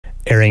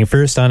Airing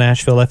first on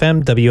Asheville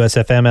FM,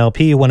 WSFM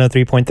LP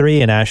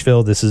 103.3 in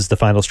Asheville, this is The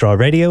Final Straw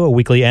Radio, a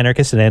weekly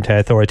anarchist and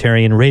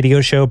anti-authoritarian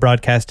radio show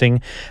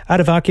broadcasting out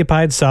of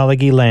occupied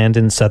Salagi land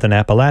in southern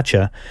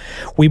Appalachia.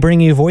 We bring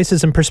you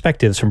voices and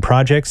perspectives from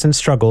projects and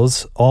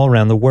struggles all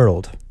around the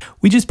world.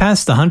 We just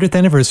passed the 100th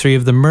anniversary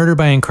of the murder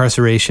by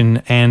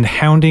incarceration and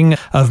hounding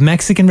of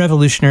Mexican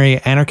revolutionary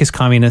anarchist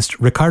communist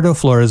Ricardo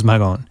Flores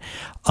Magón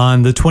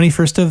on the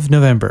 21st of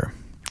November,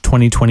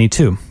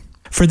 2022.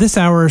 For this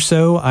hour or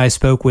so, I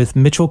spoke with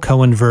Mitchell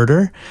Cowen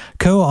Verter,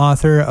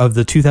 co-author of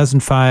the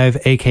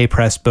 2005 AK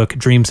Press book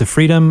Dreams of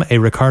Freedom, a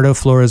Ricardo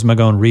Flores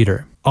Magon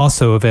Reader,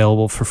 also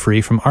available for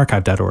free from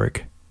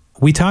archive.org.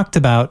 We talked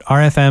about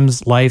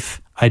RFM's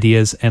life,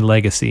 ideas, and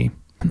legacy.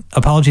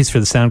 Apologies for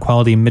the sound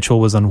quality. Mitchell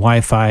was on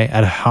Wi-Fi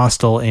at a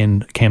hostel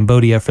in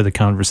Cambodia for the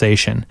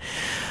conversation.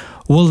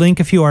 We'll link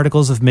a few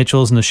articles of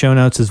Mitchell's in the show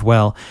notes as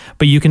well,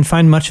 but you can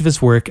find much of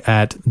his work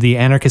at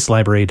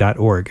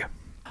theanarchistlibrary.org.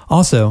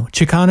 Also,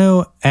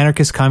 Chicano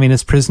anarchist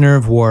communist prisoner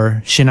of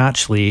war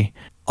Xinachli,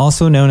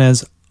 also known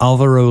as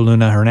Alvaro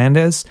Luna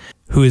Hernandez,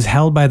 who is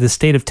held by the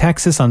state of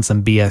Texas on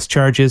some BS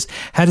charges,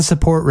 had a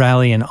support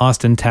rally in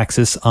Austin,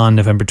 Texas on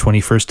November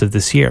 21st of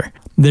this year.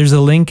 There's a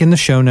link in the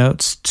show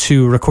notes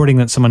to a recording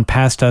that someone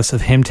passed us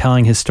of him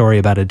telling his story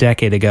about a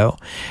decade ago.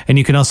 And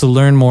you can also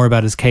learn more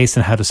about his case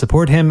and how to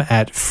support him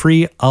at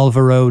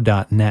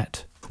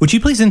freealvaro.net. Would you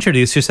please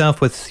introduce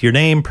yourself with your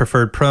name,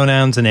 preferred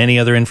pronouns, and any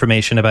other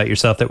information about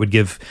yourself that would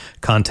give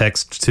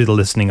context to the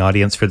listening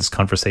audience for this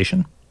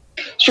conversation?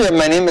 Sure.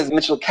 My name is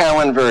Mitchell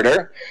Cowen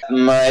Verter.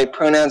 My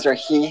pronouns are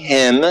he,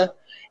 him.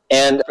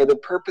 And for the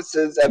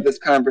purposes of this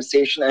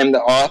conversation, I'm the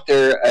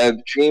author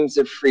of Dreams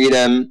of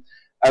Freedom,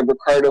 a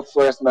Ricardo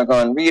Flores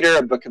Magon Reader,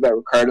 a book about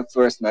Ricardo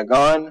Flores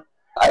Magon.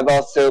 I've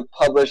also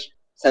published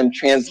some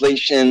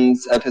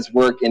translations of his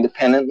work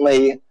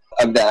independently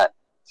of that.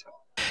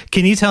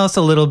 Can you tell us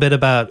a little bit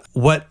about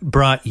what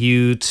brought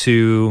you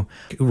to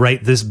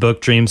write this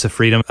book, Dreams of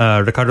Freedom,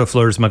 Ricardo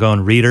Flores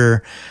Magon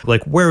Reader?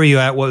 Like, where were you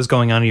at? What was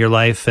going on in your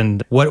life?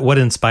 And what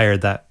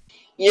inspired that?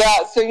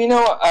 Yeah, so,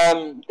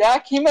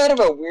 that came out of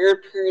a weird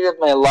period of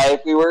my life.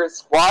 We were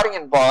squatting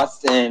in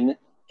Boston,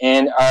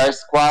 and our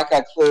squat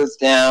got closed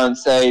down,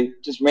 so I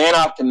just ran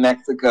off to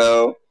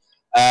Mexico.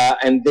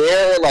 And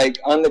there,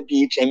 on the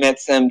beach, I met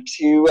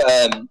two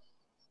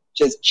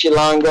just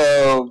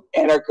Chilango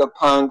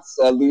anarcho-punks,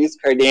 Luis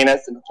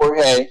Cardenas and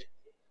Jorge.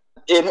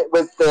 It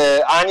was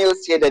the Año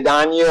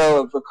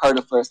Ciudadano of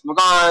Ricardo Flores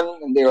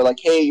Magon, and they were like,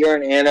 hey, you're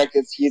an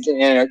anarchist, he's an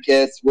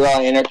anarchist, we're all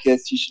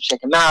anarchists, you should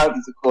check him out,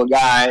 he's a cool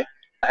guy.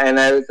 And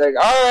I was like,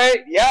 all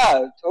right,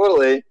 yeah,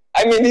 totally.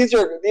 I mean, these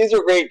are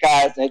great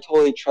guys, and I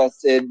totally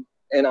trusted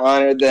and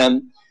honored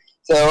them.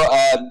 So,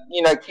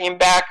 I came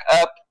back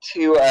up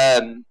to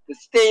the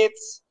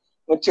States,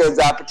 went to a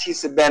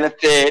Zapatista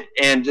benefit,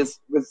 and just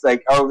was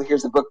like, oh,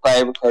 here's a book by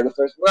Ricardo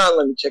Flores Magon,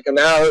 let me check him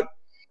out.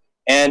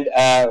 And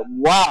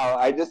wow,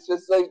 I just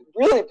was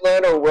really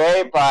blown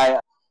away by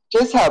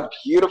just how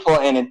beautiful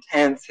and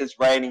intense his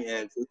writing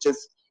is.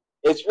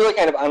 It's really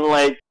kind of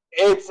unlike,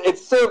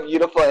 it's so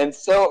beautiful and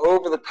so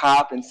over the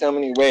top in so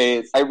many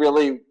ways. I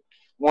really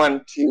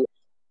want to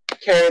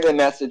carry the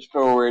message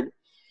forward.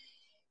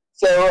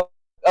 So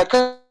a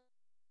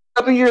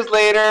couple years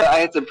later, I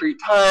had some free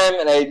time,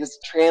 and I just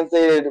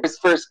translated his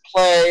first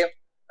play.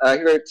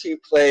 Here are two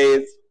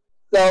plays,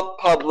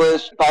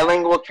 self-published,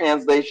 bilingual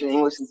translation,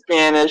 English and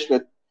Spanish,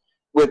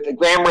 with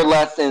grammar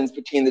lessons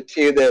between the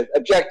two. The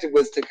objective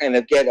was to kind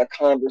of get a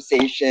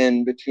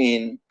conversation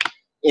between,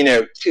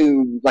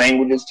 two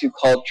languages, two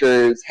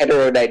cultures,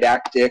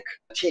 heterodidactic,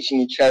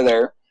 teaching each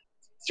other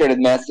sort of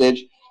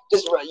message.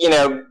 Just,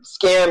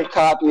 scanned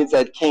copies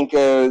at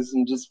Kinko's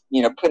and just,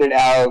 put it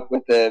out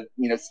with a,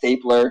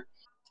 stapler.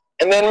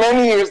 And then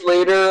many years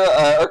later,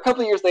 or a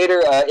couple of years later,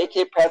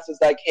 AK Press was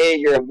like,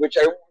 hey, which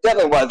I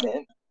definitely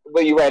wasn't,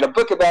 but you write a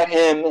book about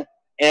him.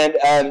 And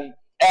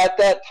at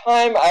that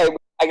time, I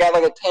got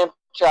a temp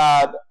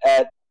job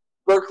at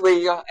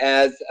Berkeley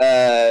as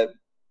a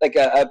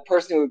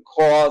person who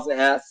calls and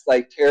asks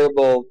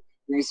terrible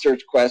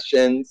research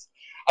questions.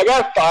 I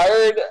got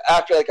fired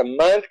after a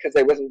month because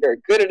I wasn't very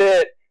good at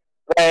it,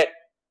 but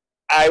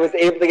I was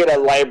able to get a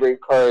library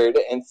card.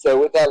 And so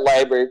with that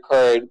library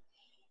card,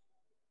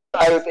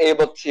 I was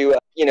able to,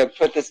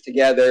 put this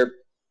together.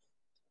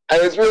 I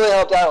was really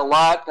helped out a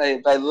lot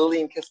by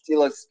Lillian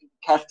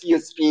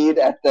Castillo-Speed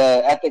at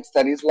the Ethnic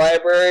Studies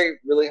Library,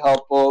 really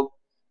helpful.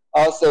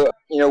 Also,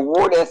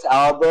 Ward S.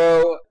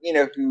 Albo,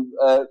 who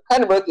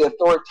kind of wrote the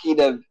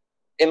authoritative,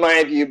 in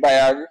my view,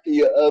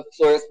 biography of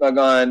Flores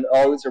Magon,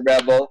 Always a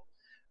Rebel,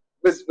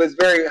 was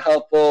very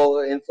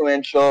helpful,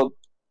 influential.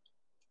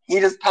 He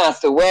just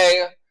passed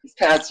away this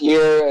past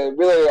year,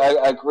 really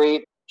a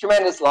great,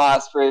 tremendous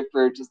loss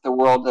for just the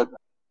world of,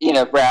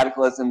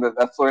 radicalism,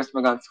 of Flores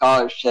Magon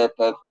scholarship.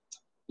 Of,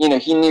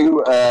 he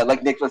knew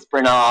Nicholas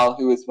Bernal,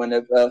 who was one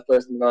of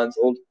Flores Magon's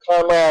old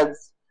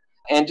comrades,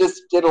 and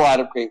just did a lot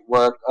of great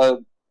work.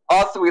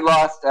 Also, we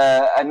lost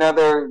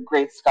another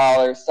great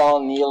scholar,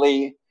 Saul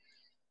Neely,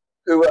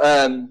 who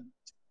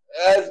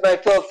as my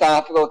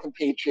philosophical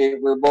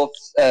compatriot, we're both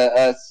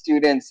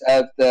students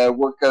of the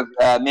work of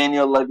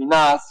Manuel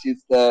Levinas,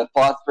 who's the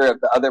philosopher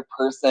of the other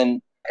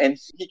person, and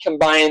he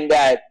combined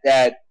that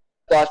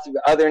philosophy of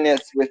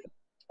otherness with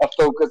a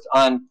focus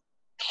on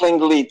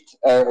Tlingit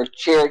or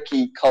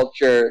Cherokee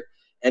culture,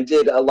 and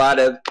did a lot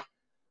of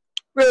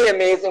really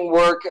amazing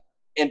work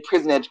in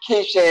prison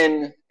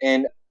education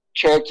and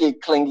Cherokee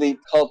Tlingit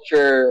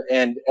culture,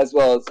 and as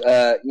well as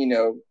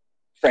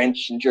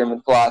French and German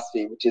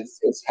philosophy, which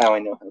is how I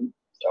know him.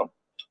 So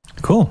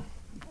cool.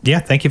 Yeah,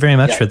 thank you very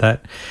much for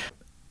that.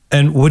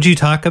 And would you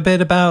talk a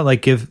bit about,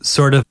 like, give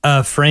sort of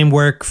a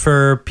framework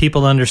for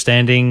people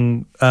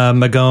understanding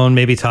Magon,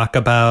 maybe talk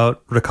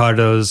about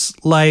Ricardo's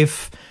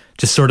life,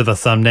 just sort of a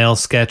thumbnail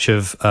sketch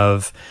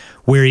of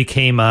where he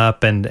came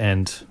up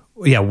and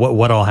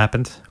what all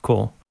happened?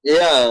 Cool.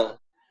 Yeah.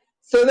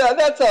 So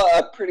that's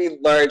a pretty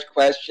large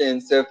question,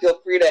 so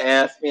feel free to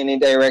ask me any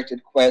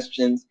directed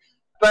questions.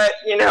 But,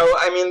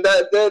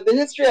 the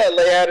history I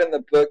lay out in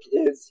the book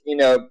is,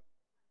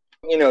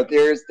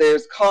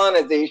 there's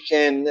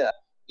colonization,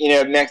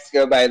 of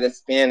Mexico by the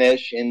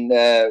Spanish in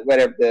the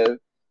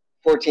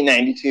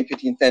 1492,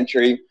 15th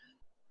century.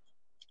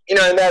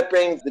 And that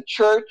brings the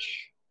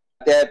church,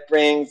 that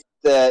brings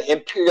the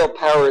imperial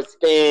power of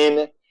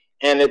Spain,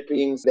 and it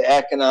brings the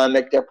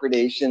economic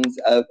depredations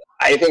of,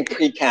 I think,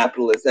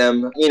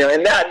 pre-capitalism.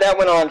 And that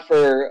went on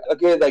for a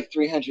good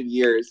 300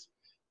 years.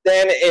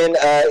 Then in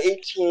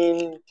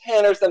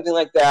 1810 or something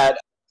like that,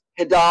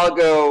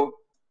 Hidalgo,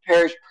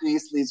 parish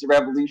priest, leads a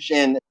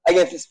revolution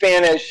against the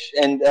Spanish,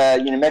 and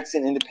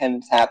Mexican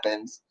independence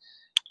happens.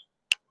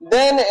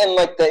 Then in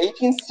the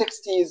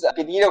 1860s,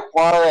 Benito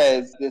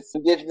Juarez, this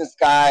indigenous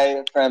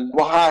guy from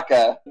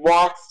Oaxaca,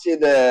 walks to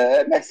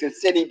the Mexico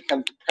City,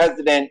 becomes the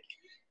president,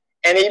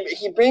 and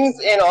he brings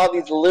in all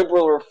these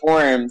liberal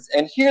reforms.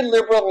 And here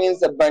liberal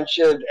means a bunch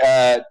of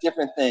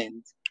different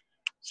things.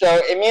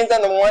 So it means,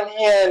 on the one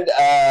hand,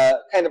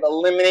 kind of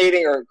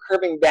eliminating or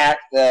curbing back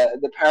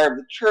the power of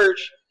the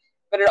church,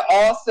 but it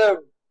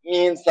also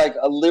means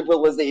a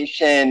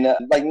liberalization,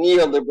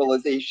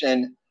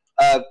 neoliberalization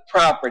of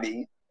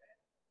property.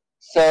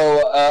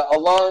 So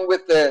along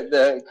with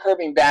the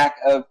curbing back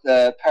of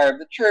the power of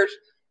the church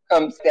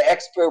comes the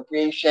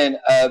expropriation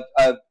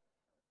of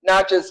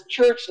not just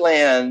church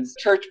lands,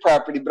 church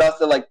property, but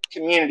also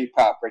community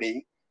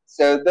property.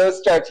 So those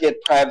start to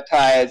get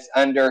privatized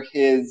under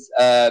his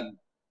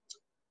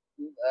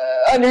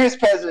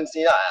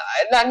presidency.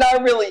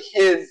 Not really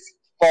his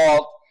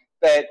fault,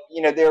 but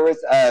there was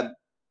a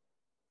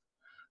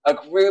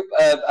group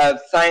of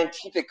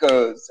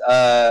scientificos,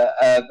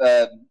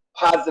 of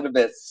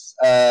positivists,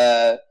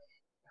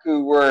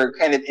 who were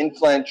kind of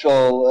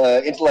influential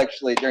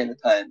intellectually during the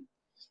time.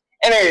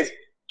 Anyways,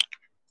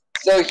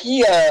 so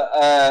he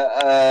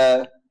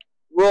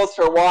rules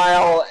for a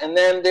while, and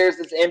then there's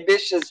this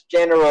ambitious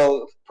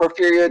general,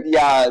 Porfirio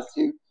Diaz,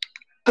 who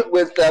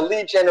was the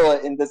lead general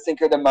in the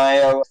Cinco de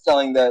Mayo,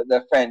 selling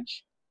the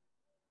French.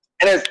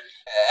 And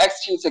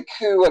executes a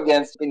coup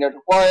against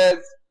Benito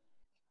Juarez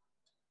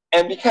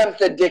and becomes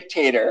the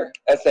dictator,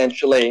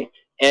 essentially,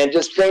 and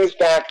just brings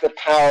back the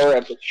power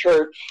of the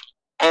church.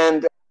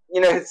 And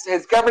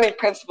his governing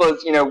principle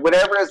is,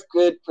 whatever is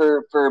good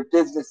for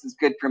business is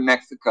good for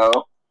Mexico.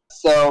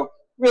 So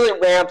really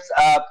ramps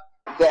up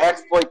the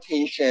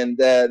exploitation,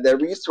 the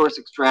resource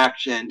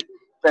extraction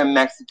from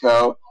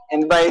Mexico,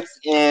 invites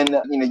in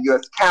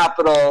U.S.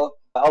 capital,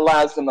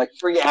 allows them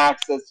free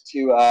access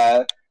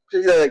to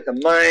particularly the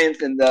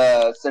mines in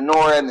the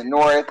Sonora in the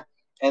north,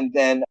 and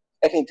then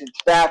I think to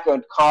tobacco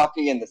and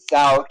coffee in the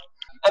south.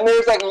 And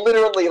there's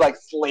literally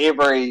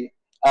slavery,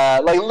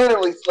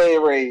 literally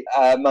slavery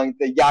among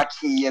the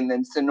Yaqui and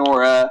then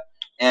Sonora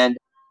and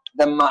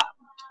I'm not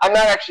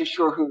actually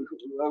sure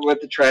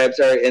what the tribes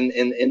are in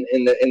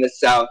the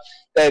south.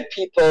 But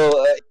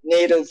people,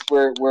 natives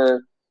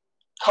were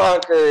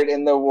conquered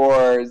in the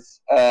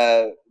wars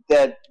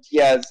that he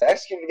has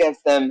executed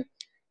against them,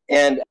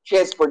 and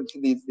transported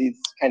to these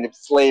kind of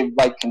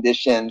slave-like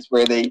conditions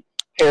where they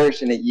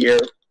perish in a year.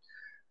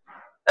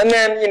 And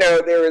then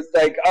there was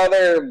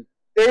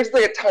there's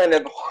a ton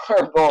of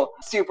horrible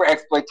super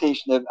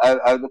exploitation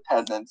of the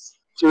peasants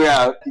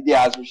throughout the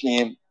Diaz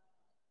regime,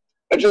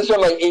 which was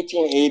from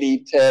 1880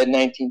 to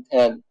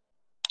 1910.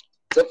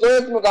 So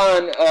Flores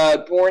Magon,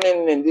 born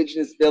in an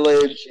indigenous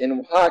village in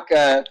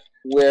Oaxaca,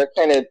 where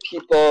kind of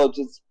people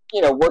just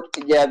work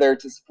together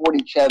to support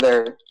each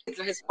other.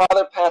 So his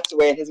father passed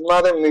away, and his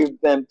mother moved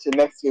them to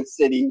Mexico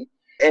City,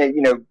 and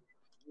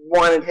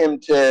wanted him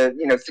to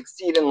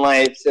succeed in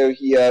life. So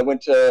he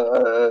went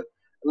to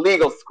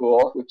legal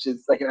school, which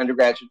is an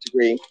undergraduate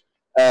degree,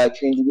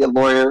 trained to be a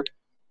lawyer.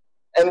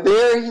 And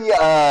there he,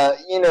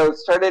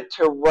 started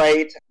to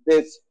write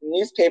this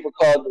newspaper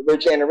called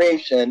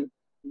Regeneration,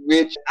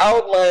 which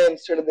outlined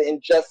sort of the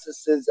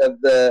injustices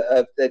of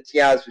the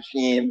Diaz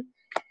regime.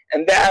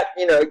 And that,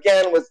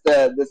 again, was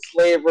the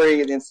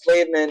slavery, the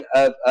enslavement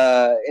of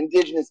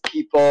indigenous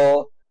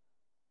people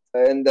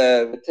in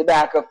the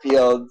tobacco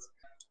fields.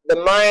 The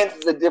mines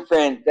is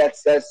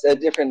that's a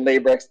different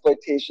labor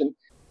exploitation.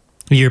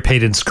 You're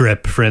paid in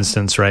scrip, for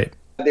instance, right?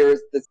 There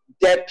was this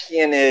debt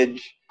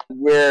peonage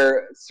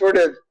where sort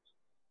of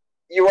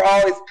you were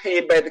always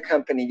paid by the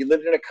company. You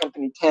lived in a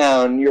company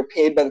town, you were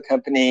paid by the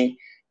company,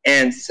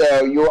 and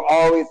so you were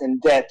always in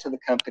debt to the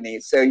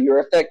company. So you were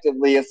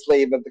effectively a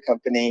slave of the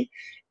company.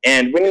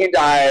 And when you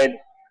died,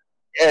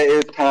 it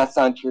was passed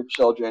on to your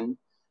children.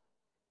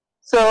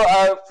 So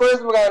Flores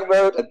Magon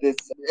wrote this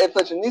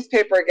influential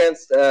newspaper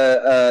against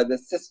the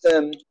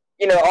system.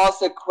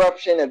 Also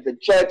corruption of the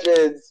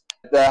judges,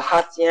 the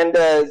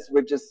haciendas,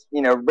 with just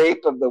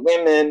rape of the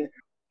women.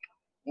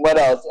 What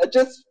else?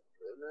 Just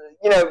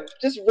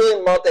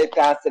really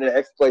multifaceted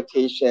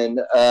exploitation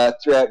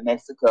throughout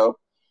Mexico.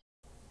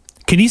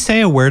 Can you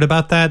say a word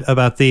about that?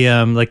 About the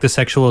the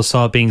sexual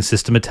assault being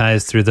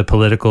systematized through the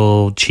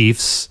political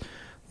chiefs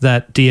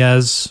that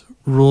Diaz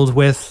ruled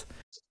with?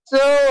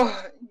 So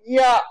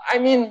yeah, I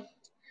mean,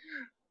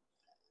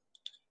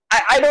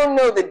 I don't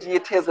know the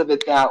details of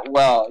it that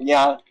well.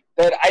 Yeah,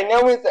 but I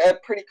know it's a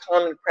pretty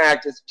common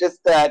practice. Just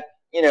that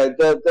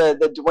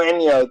the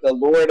dueño, the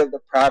lord of the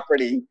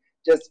property,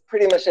 just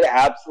pretty much had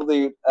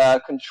absolute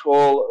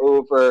control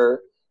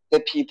over the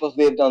people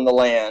who lived on the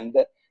land,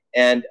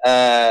 and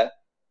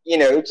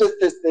just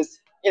this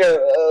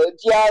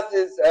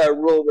Diaz's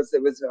rule was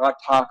it was an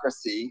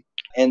autocracy,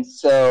 and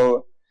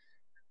so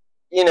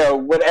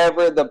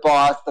whatever the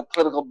boss, the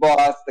political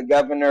boss, the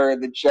governor,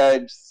 the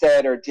judge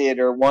said or did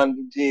or wanted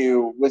to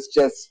do was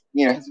just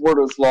his word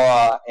was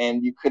law,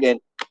 and you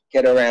couldn't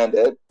get around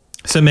it.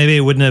 So maybe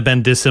it wouldn't have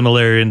been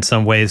dissimilar in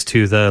some ways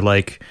to the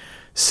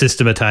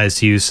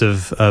systematized use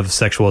of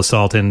sexual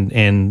assault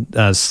in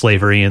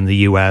slavery in the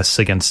U.S.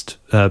 against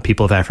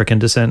people of African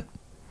descent.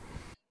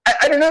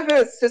 I don't know if it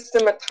was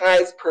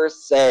systematized per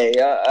se,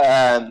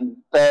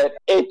 but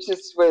it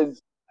just was.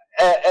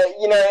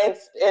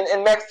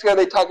 In Mexico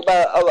they talk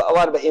about a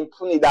lot about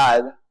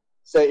impunidad,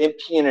 so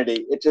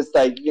impunity. It's just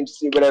you can just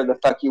do whatever the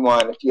fuck you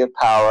want if you have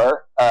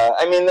power.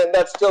 I mean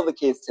that's still the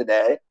case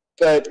today,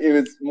 but it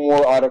was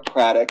more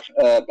autocratic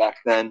back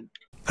then.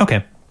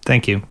 Okay,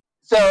 thank you.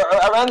 So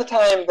around the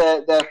time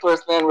that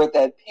Flores Magon wrote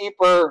that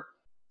paper,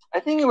 I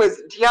think it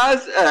was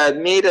Diaz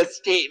made a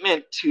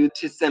statement to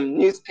some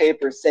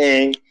newspaper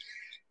saying,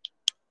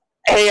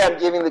 "Hey, I'm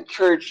giving the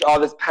church all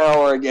this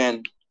power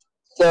again."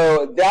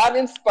 So that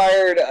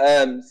inspired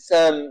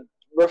some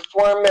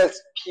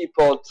reformist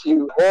people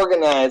to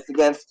organize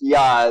against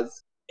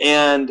Diaz,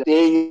 and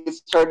they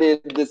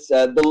started this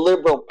the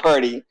Liberal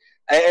Party.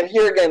 And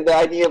here again, the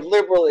idea of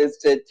liberal is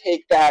to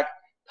take back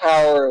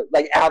power,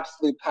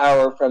 absolute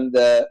power from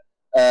the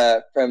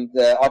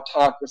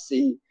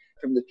autocracy,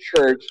 from the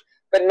church,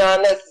 but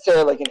not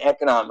necessarily an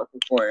economic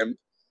reform.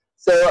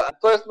 So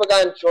Flores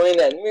Magon joined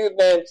that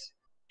movement,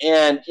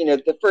 and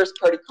the first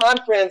party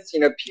conference,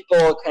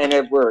 people kind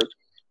of were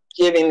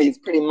giving these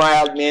pretty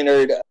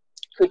mild-mannered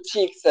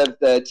critiques of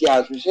the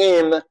Diaz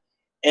regime,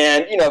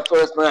 and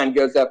Flores Magon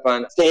goes up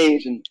on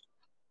stage and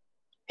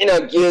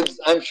gives,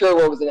 I'm sure,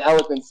 what was an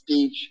eloquent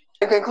speech,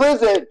 and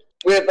concludes it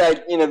with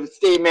the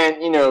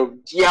statement,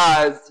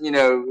 Diaz,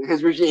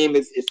 his regime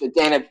is a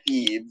den of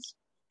thieves,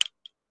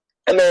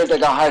 and there's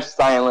a harsh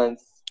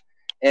silence,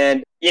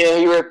 and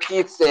he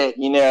repeats it,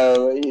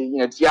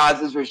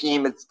 Diaz's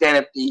regime is a den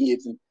of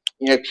thieves, and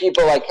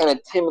people kind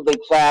of timidly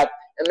clap.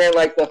 And then,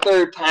 the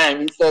third time,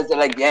 he says it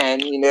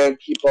again.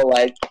 People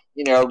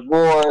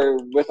roar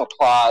with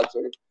applause,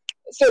 or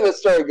so the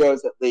story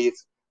goes, at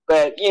least.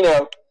 But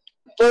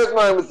Flores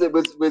Magon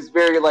was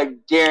very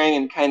daring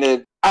and kind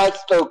of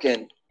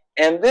outspoken,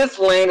 and this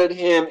landed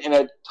him in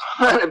a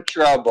ton of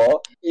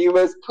trouble. He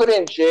was put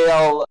in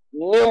jail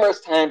numerous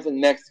times in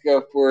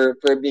Mexico for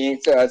being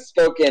so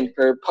outspoken,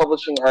 for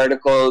publishing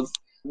articles.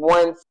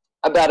 Once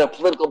about a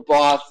political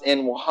boss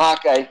in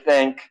Oaxaca, I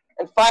think.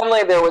 And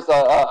finally, there was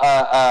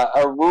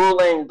a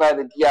ruling by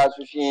the Diaz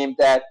regime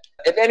that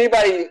if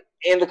anybody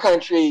in the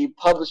country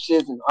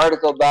publishes an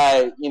article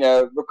by,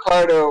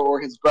 Ricardo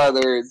or his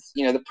brothers,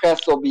 the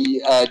press will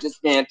be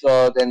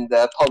dismantled and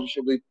the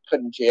publisher will be put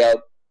in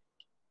jail.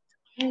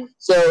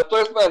 So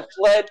Flores Magon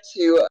fled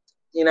to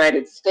the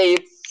United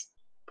States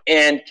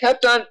and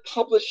kept on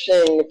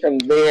publishing from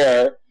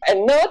there.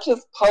 And not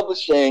just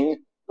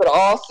publishing, but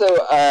also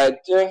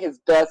doing his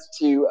best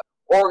to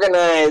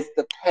organize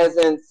the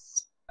peasants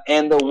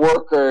and the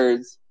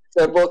workers,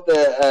 so both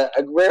the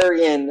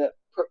agrarian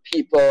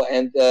people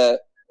and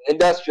the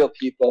industrial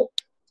people,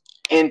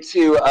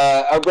 into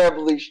a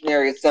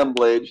revolutionary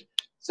assemblage.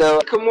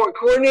 So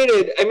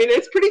coordinated, I mean,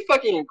 it's pretty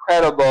fucking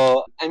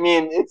incredible. I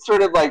mean, it's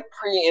sort of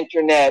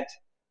pre-internet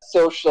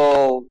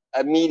social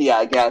media,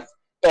 I guess.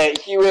 But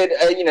he would,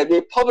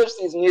 they publish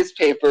these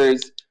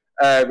newspapers,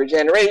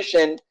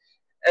 Regeneration,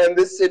 and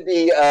this would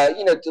be,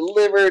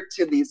 delivered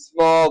to these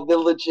small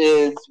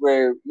villages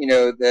where,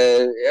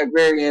 the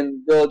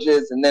agrarian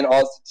villages, and then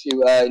also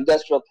to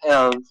industrial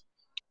towns.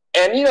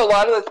 And, a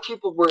lot of those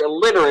people were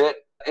illiterate.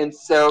 And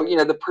so,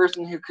 the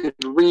person who could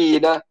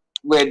read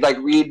would,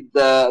 read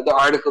the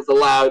articles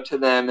aloud to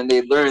them, and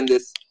they'd learn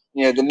this,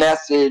 the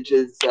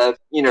messages of,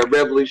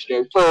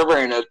 revolutionary fervor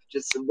and of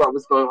just what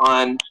was going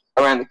on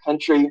around the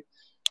country.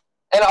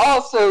 And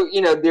also,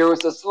 there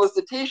was a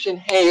solicitation,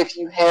 hey, if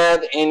you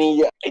have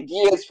any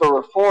ideas for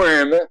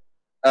reform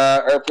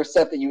or for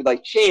stuff that you would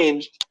like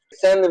changed,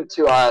 send them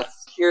to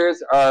us.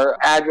 Here's our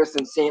address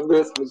in St.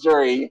 Louis,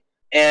 Missouri.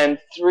 And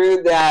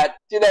through that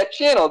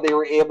channel, they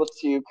were able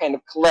to kind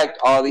of collect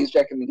all these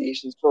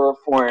recommendations for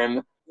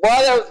reform.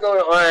 While that was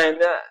going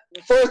on,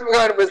 Flores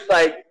Magón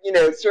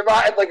was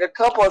survived like a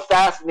couple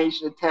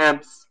assassination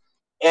attempts.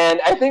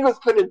 And I think was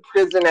put in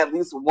prison at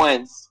least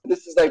once.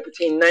 This is like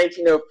between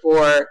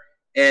 1904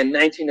 and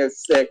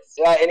 1906.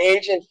 An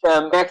agent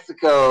from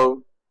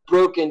Mexico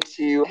broke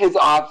into his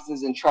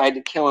offices and tried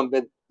to kill him,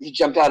 but he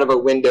jumped out of a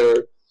window,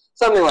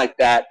 something like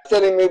that.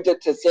 So they moved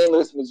it to St.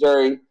 Louis,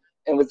 Missouri,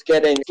 and was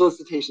getting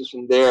solicitations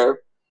from there.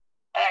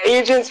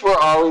 Agents were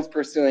always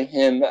pursuing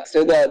him.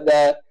 So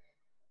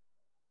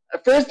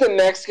first the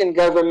Mexican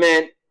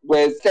government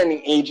was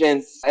sending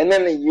agents, and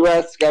then the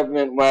U.S.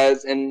 government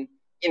was, and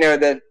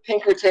the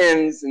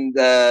Pinkertons and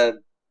the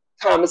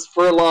Thomas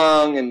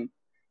Furlong and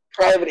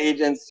private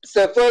agents.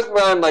 So Flores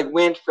Magón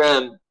went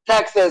from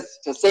Texas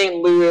to St.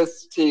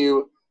 Louis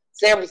to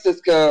San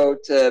Francisco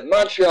to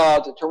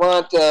Montreal to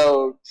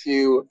Toronto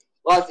to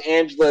Los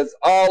Angeles,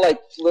 all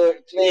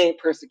fleeing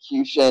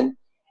persecution,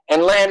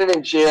 and landed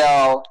in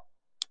jail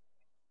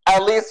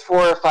at least 4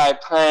 or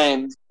 5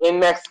 times in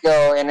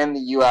Mexico and in the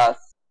U.S.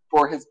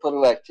 for his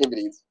political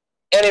activities.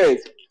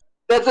 Anyways,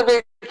 that's a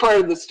big part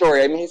of the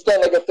story. I mean, he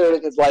spent like a third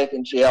of his life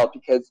in jail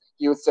because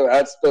he was so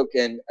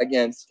outspoken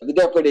against the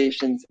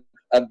depredations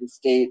of the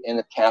state and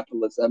of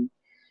capitalism.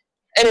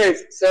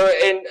 Anyways, so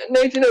in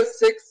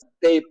 1906,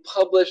 they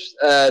published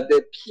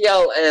the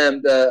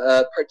PLM,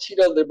 the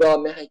Partido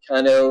Liberal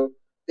Mexicano.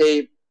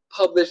 They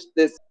published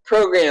this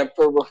program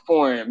for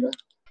reform.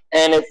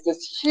 And it's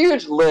this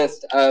huge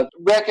list of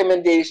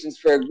recommendations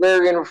for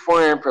agrarian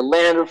reform, for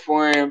land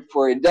reform,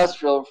 for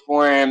industrial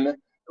reform,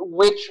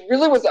 which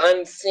really was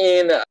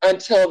unseen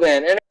until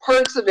then. And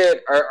parts of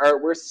it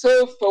were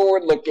so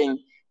forward-looking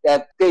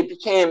that they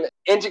became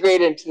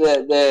integrated into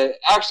the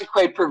actually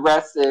quite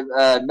progressive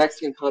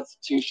Mexican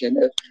Constitution.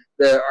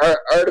 The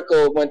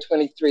Article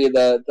 123,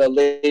 the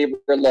labor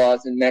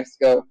laws in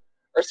Mexico,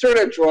 are sort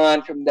of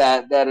drawn from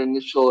that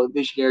initial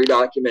visionary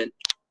document.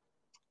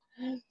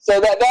 So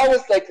that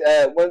was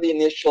one of the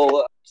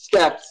initial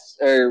steps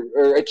or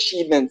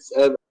achievements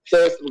of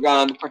Flores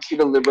Magón, the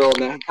Partido Liberal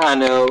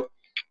Mexicano,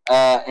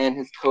 and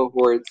his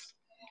cohorts.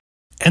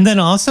 And then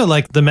also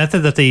the method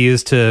that they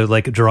use to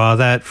draw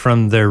that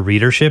from their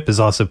readership is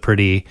also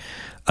pretty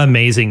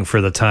amazing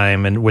for the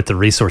time and with the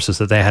resources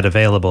that they had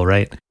available,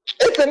 right?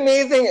 It's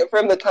amazing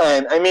from the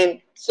time. I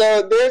mean,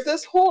 so there's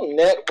this whole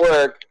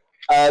network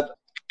of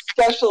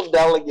special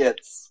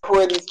delegates who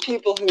are these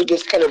people who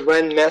just kind of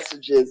run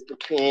messages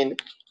between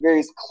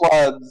various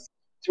clubs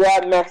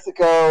throughout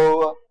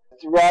Mexico,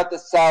 throughout the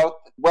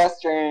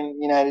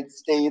southwestern United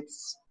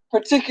States,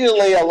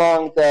 particularly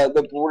along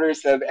the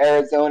borders of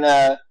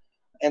Arizona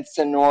and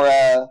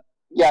Sonora.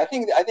 Yeah, I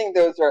think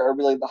those are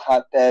really the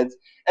hotbeds.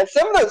 And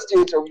some of those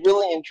dudes are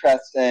really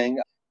interesting.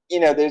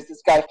 There's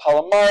this guy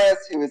Palomares,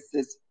 who is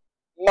this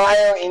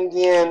Mayo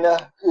Indian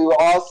who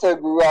also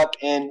grew up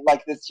in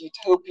this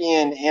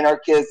utopian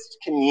anarchist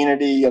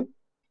community.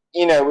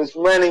 Was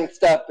running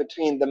stuff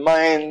between the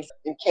mines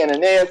in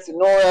Cananea,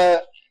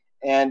 Sonora,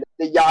 and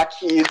the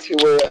Yaquis who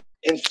were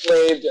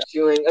enslaved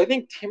doing, I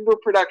think, timber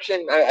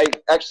production. I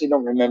actually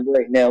don't remember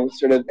right now,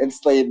 sort of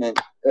enslavement,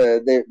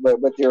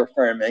 what they were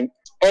farming.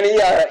 And he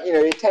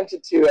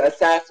attempted to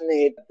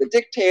assassinate the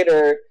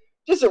dictator.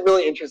 Just a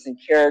really interesting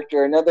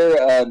character.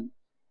 Another,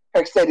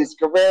 Mercedes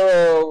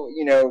Guerrero,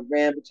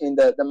 ran between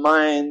the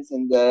mines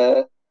and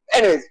the...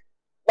 Anyways,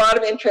 a lot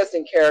of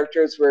interesting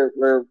characters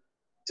were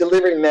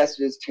delivering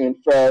messages to and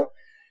fro.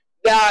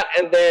 That,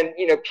 and then,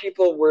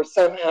 people were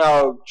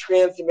somehow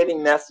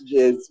transmitting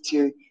messages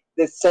to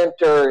this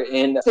center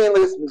in St.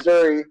 Louis,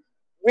 Missouri,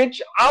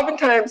 which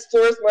oftentimes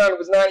Flores Magón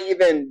was not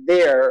even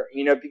there,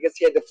 because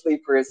he had to flee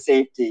for his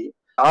safety.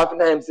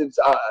 Oftentimes it's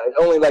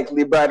only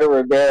Librado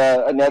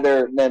Rivera,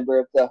 another member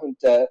of the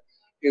junta,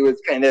 who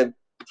was kind of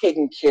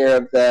taking care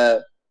of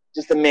the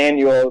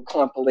manual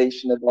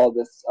compilation of all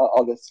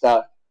this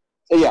stuff.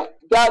 So yeah,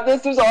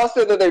 this was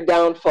also their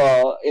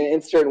downfall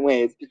in certain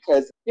ways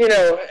because,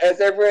 as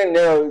everyone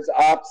knows,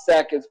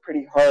 OPSEC is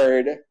pretty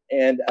hard,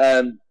 and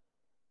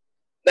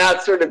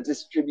that sort of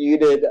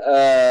distributed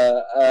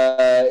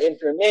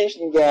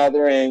information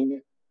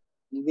gathering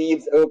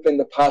leaves open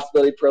the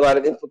possibility for a lot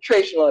of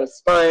infiltration, a lot of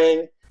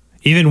spying.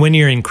 Even when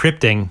you're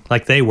encrypting,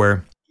 like they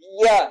were.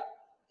 Yeah,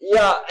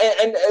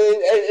 and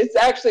it's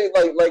actually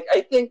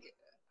I think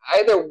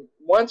either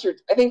once or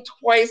I think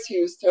twice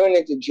he was thrown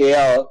into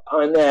jail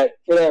on that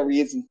for that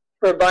reason,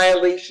 for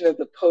violation of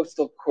the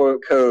postal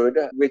code,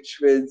 which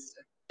was,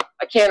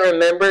 I can't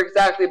remember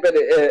exactly, but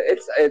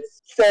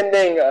it's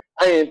sending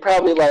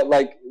probably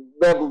like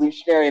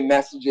revolutionary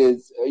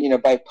messages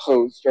by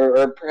post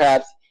or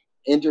perhaps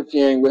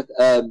interfering with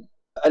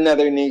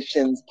another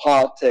nation's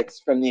politics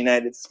from the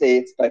United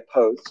States by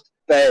post.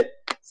 But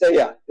so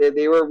yeah,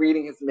 they were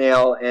reading his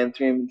mail and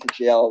threw him into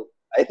jail,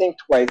 I think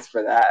twice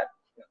for that.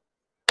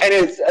 And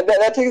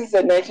that takes us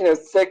to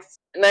 1906.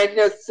 In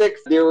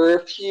 1906, there were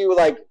a few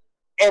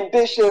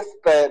ambitious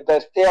but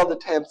failed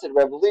attempts at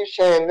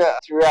revolution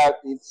throughout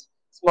these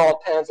small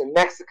towns in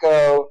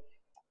Mexico.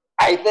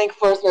 I think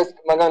Flores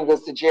Magon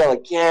goes to jail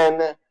again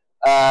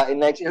in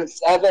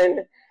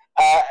 1907.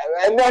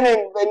 And then in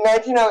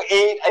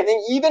 1908, I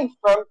think even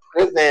from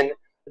prison,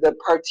 the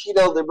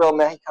Partido Liberal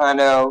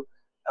Mexicano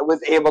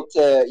was able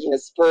to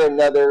spur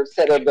another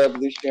set of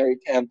revolutionary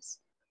attempts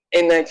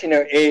in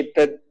 1908,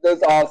 but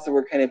those also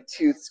were kind of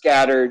too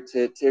scattered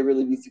to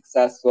really be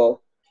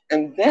successful.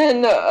 And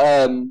then,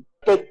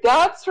 but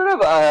that sort of,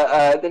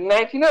 the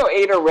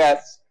 1908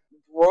 arrests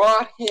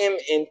brought him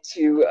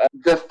into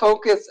the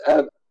focus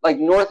of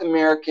North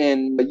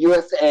American,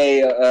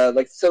 USA,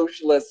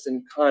 socialists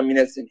and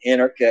communists and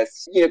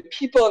anarchists.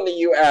 People in the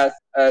U.S.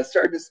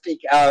 Started to speak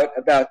out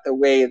about the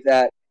way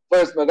that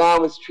Flores Magon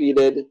was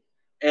treated.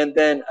 And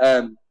then,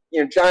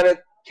 John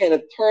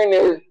Kenneth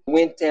Turner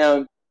went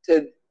down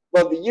to,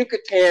 the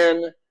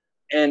Yucatan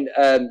and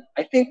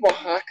I think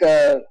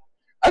Oaxaca,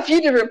 a few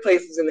different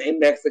places in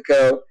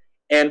Mexico,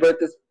 and wrote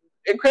this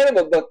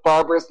incredible book,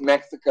 Barbarous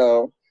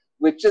Mexico,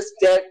 which just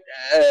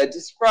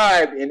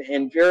described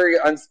in very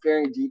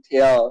unsparing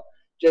detail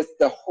just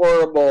the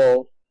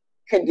horrible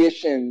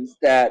conditions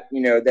that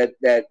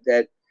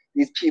that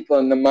these people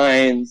in the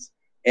mines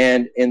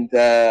and in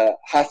the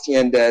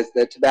haciendas,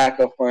 the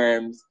tobacco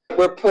farms,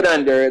 were put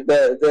under.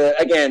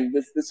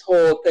 This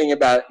whole thing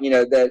about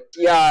that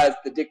Diaz,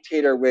 the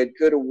dictator, would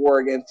go to war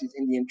against these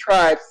Indian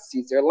tribes,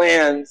 seize their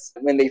lands.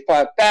 When they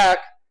fought back,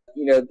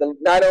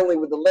 not only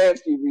would the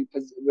lands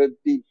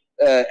be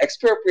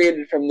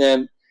expropriated from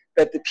them,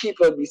 but the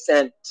people would be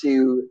sent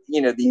to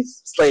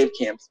these slave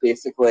camps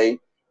basically,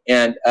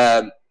 and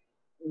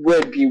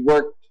would be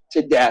worked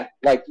to death,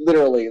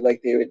 literally,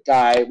 they would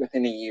die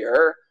within a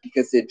year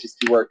because they'd just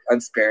be worked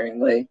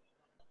unsparingly.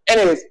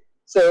 Anyways,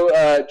 so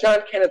John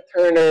Kenneth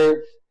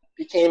Turner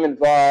became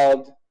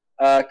involved.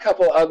 A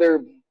couple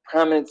other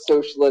prominent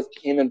socialists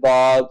became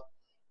involved.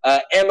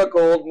 Emma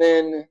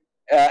Goldman,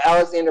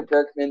 Alexander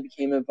Berkman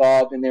became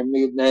involved in their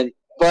movement.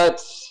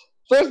 But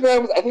Flores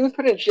Magon was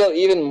put in jail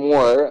even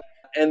more.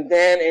 And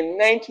then in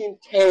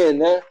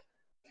 1910,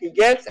 he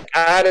gets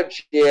out of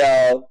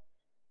jail.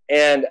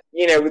 And,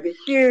 with a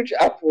huge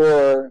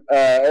uproar,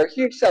 or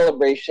huge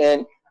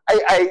celebration,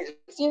 I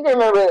seem to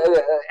remember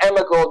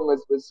Emma Golden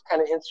was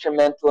kind of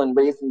instrumental in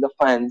raising the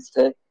funds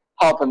to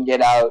help him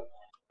get out,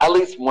 at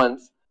least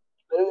once.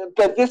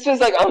 But this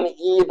was on the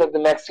eve of the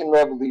Mexican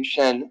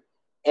Revolution.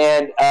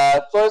 And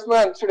Flores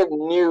Magon sort of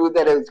knew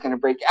that it was going to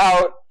break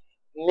out,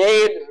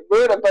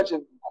 wrote a bunch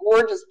of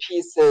gorgeous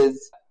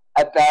pieces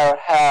about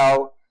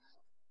how,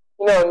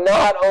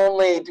 not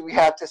only do we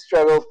have to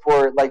struggle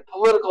for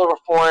political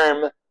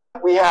reform,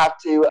 we have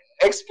to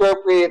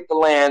expropriate the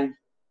land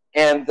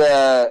and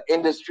the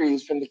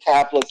industries from the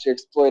capitalists who are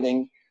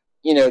exploiting,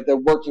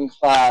 the working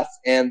class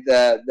and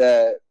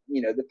the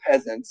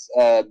peasants.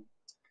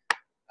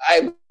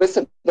 What's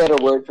a better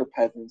word for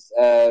peasants?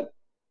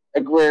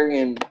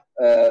 Agrarian,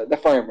 the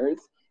farmers.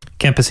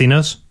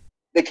 Campesinos?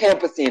 The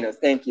campesinos,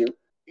 thank you.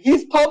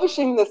 He's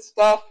publishing this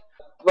stuff,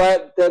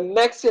 but the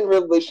Mexican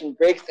Revolution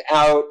breaks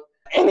out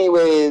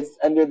anyways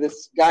under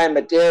this guy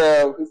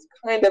Madero, who's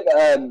kind of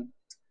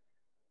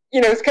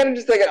it's kind of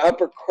just an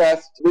upper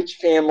crust, rich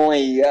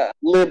family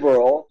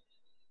liberal,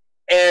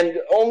 and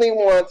only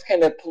wants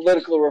kind of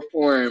political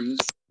reforms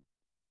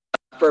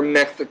for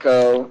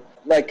Mexico,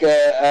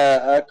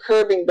 a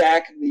curbing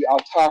back of the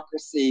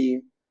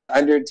autocracy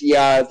under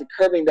Diaz, the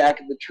curbing back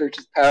of the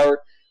church's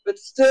power, but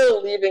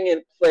still leaving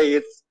in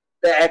place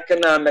the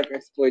economic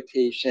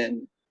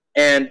exploitation.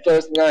 And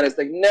Flores Magon is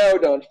no,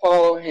 don't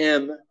follow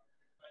him.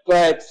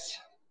 But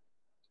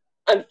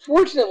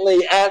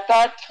unfortunately, at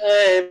that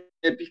time,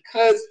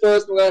 because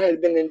Flores Magon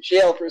had been in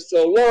jail for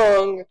so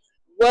long,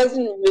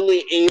 wasn't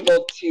really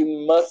able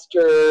to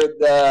muster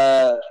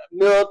the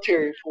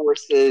military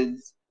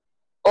forces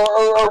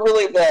or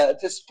really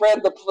to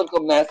spread the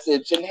political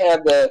message, and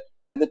have the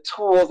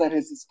tools at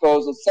his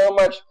disposal. So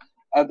much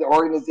of the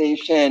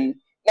organization,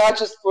 not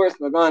just Flores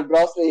Magon, but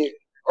also the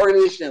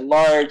organization at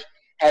large,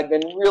 had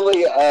been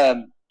really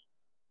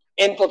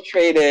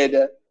infiltrated,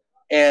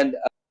 and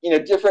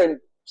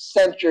different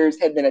centers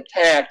had been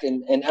attacked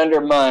and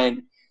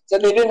undermined. So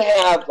they didn't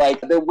have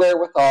the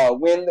wherewithal.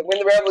 When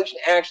the revolution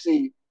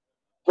actually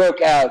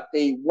broke out,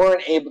 they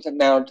weren't able to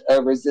mount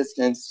a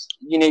resistance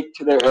unique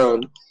to their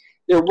own.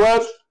 There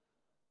was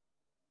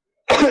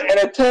an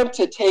attempt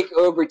to take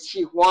over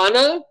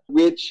Tijuana,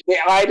 which the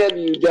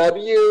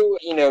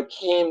IWW,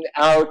 came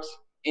out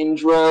in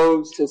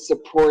droves to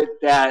support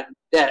that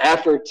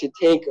effort to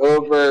take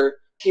over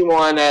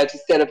Tijuana, to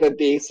set up a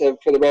base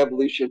for the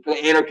revolution, for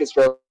the anarchist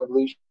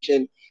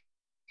revolution,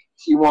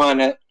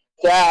 Tijuana.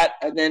 That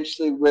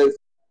eventually was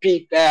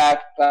beat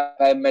back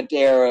by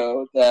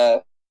Madero,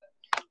 the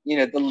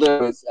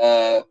liberals,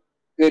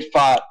 who had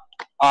fought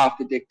off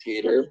the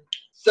dictator.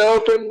 So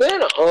from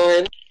then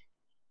on,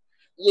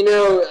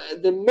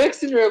 The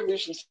Mexican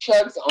Revolution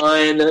chugs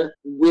on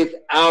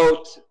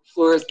without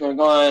Flores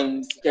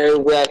Magon's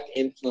direct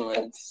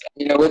influence.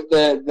 With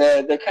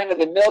the kind of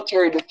the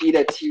military defeat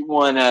at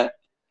Tijuana,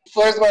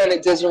 Flores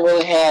Magon doesn't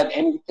really have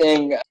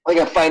anything like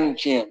a fighting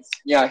chance.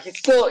 Yeah,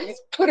 he's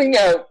putting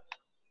out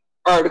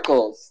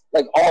articles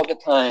like all the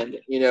time,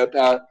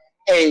 about,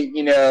 hey,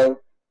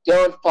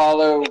 don't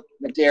follow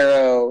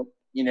Madero,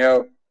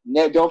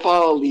 don't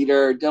follow a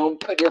leader, don't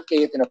put your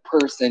faith in a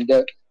person,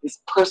 this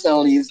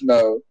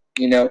personalismo,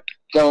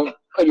 don't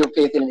put your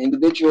faith in an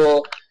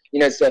individual,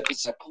 so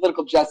it's about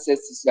political justice,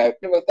 it's about,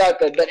 without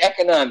but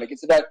economic,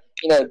 it's about,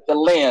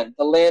 the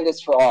land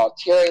is for all,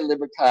 terra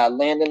libertad,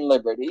 land and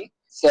liberty,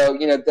 so,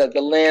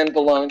 the land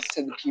belongs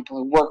to the people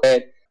who work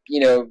it,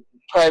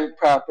 private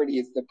property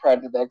is the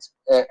product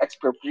of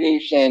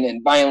expropriation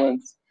and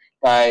violence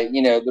by,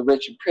 the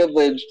rich and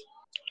privileged.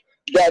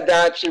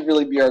 That should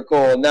really be our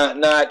goal,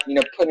 not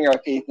putting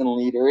our faith in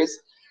leaders.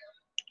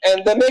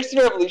 And the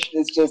Mexican Revolution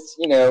is just,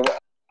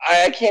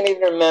 I can't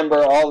even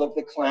remember all of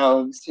the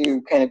clowns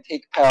who kind of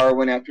take power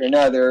one after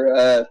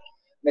another.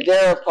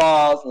 Madero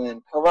falls, and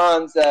then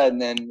Carranza,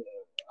 and then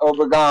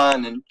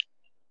Obregón, and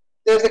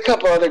there's a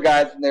couple other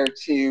guys in there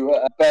too.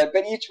 But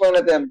each one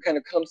of them kind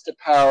of comes to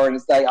power, and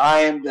it's like,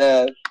 I am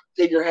the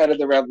figurehead of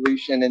the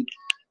revolution, and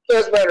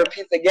Flores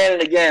repeats again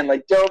and again,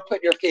 like, don't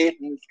put your faith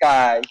in this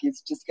guy.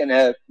 He's just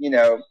gonna,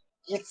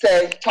 he'd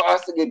say,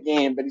 toss a good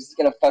game, but he's just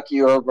gonna fuck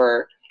you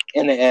over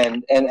in the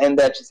end, and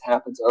that just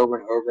happens over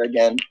and over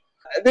again.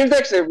 There's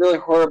actually a really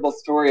horrible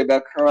story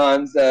about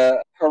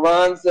Carranza.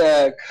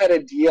 Carranza cut a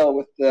deal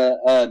with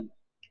the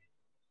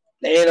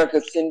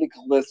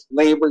anarcho-syndicalist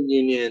labor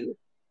union,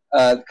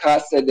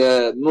 Casa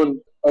de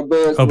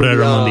Obreros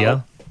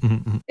Mundial,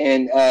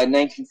 in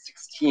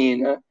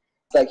 1916. It's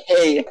like,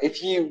 hey,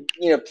 if you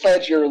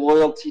pledge your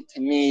loyalty to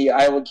me,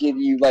 I will give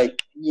you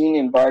like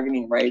union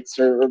bargaining rights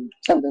or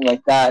something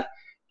like that.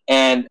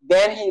 And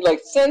then he like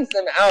sends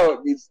them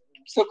out, these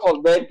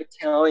so-called red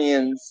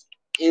battalions.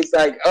 He's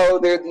like, oh,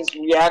 there are these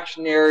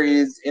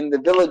reactionaries in the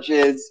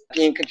villages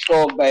being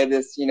controlled by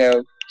this,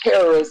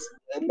 terrorist,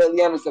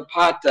 Emiliano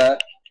Zapata.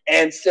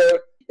 And so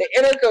the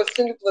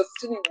anarcho-syndicalist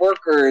student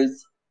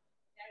workers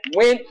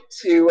went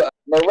to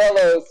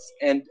Morelos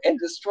and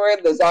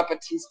destroyed the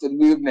Zapatista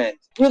movement.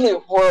 Really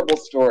horrible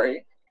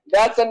story.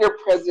 That's under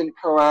President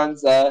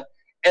Carranza.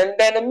 And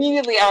then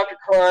immediately after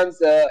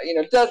Carranza,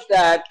 does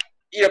that,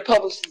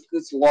 publishes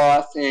this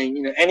law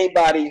saying,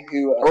 anybody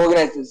who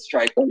organizes a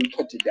strike will be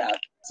put to death.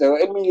 So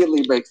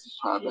immediately breaks his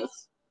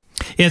promise.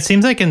 Yeah, it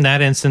seems like in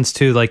that instance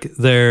too, like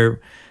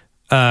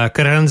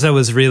Carranza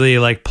was really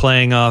like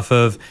playing off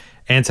of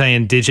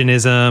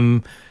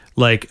anti-indigenism,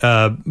 like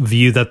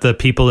view that the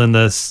people in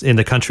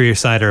the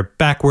countryside are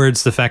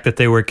backwards, the fact that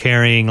they were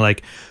carrying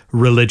like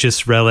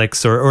religious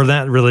relics or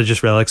not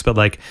religious relics, but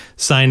like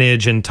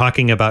signage and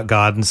talking about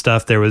God and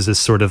stuff. There was this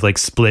sort of like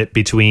split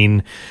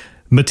between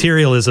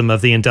materialism of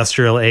the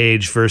industrial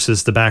age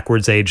versus the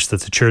backwards age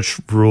that the church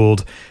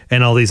ruled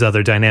and all these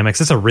other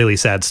dynamics. It's a really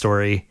sad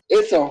story.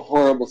 It's a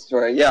horrible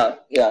story. Yeah,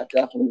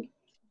 definitely.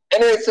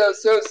 Anyway, so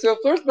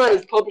Flores Magon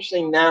is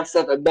publishing that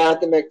stuff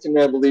about the Mexican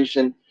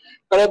Revolution.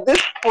 But at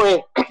this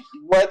point,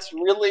 what's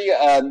really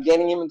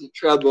getting him into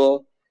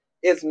trouble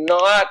is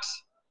not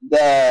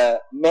the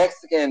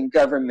Mexican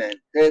government.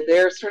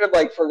 They're sort of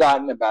like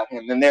forgotten about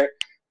him, and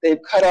they've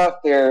cut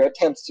off their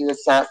attempts to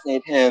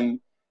assassinate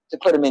him, to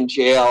put him in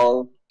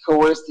jail,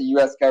 coerce the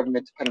U.S.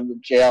 government to put him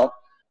in jail.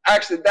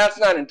 Actually, that's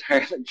not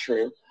entirely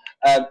true.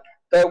 But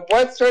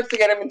what starts to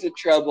get him into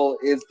trouble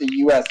is the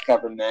U.S.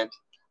 government.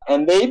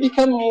 And they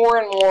become more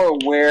and more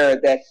aware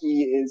that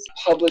he is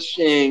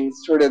publishing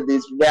sort of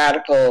these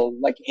radical,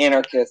 like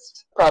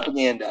anarchist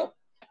propaganda.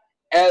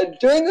 And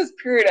during this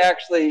period,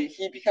 actually,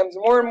 he becomes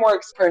more and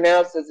more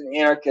pronounced as an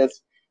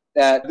anarchist,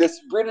 that this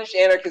British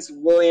anarchist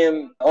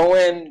William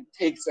Owen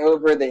takes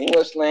over the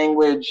English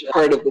language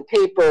part of the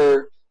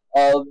paper.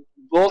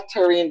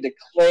 Voltairine de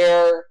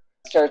Cleyre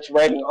starts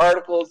writing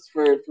articles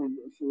for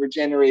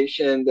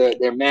Regeneration,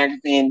 their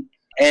magazine.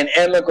 And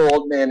Emma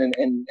Goldman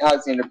and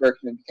Alexander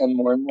Berkman become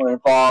more and more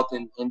involved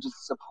in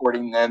just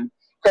supporting them.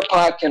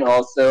 Kropotkin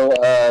also,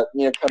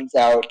 comes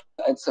out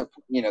and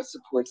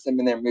supports them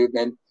in their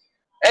movement.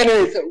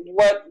 Anyways,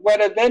 what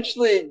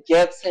eventually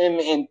gets him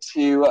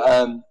into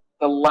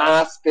the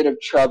last bit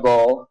of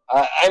trouble?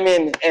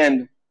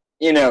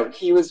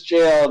 He was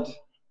jailed.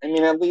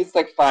 At least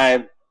like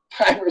five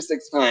or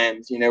six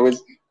times.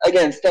 Was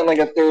again spent like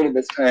a third of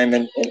his time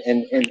in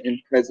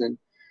prison.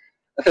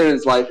 A third of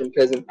his life in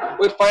prison.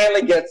 What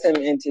finally gets him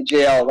into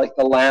jail, like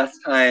the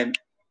last time,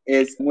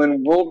 is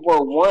when World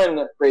War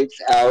I breaks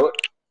out,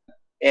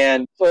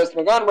 and Flores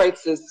Magon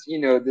writes this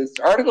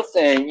article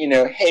saying,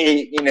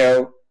 hey,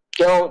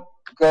 don't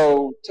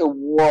go to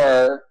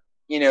war.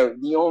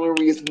 The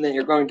only reason that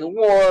you're going to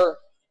war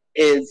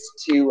is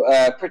to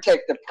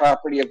protect the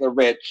property of the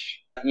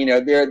rich.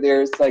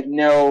 There's like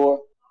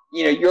no,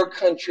 your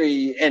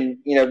country and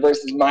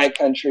versus my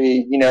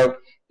country.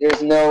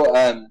 There's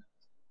no.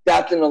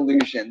 That's an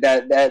illusion.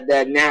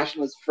 That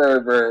nationalist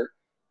fervor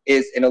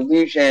is an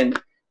illusion.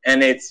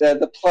 and it's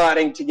the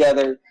plotting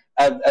together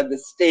of the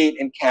state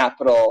and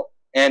capital,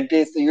 and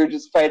basically you're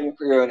just fighting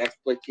for your own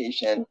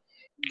exploitation.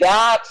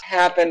 That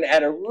happened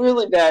at a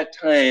really bad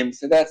time.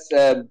 So that's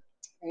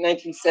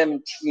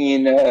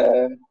 1917,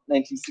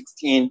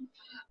 1916,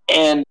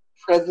 and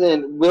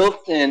President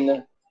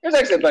Wilson. There's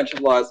actually a bunch of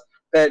laws,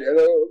 but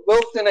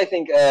Wilson, I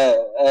think,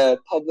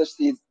 published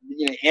these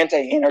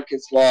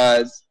anti-anarchist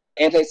laws,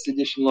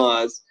 anti-sedition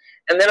laws,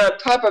 and then on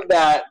top of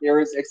that, there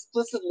is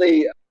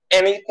explicitly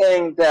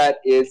anything that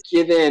is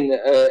given,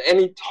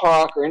 any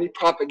talk or any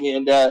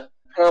propaganda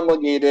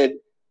promulgated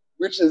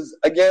which is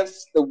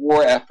against the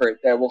war effort,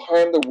 that will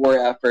harm the war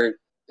effort,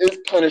 is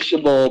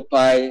punishable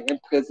by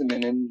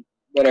imprisonment and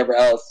whatever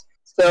else.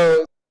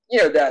 So,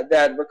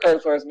 that Ricardo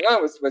Flores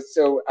Magón was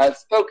so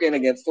outspoken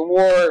against the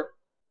war,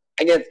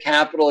 against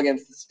capital,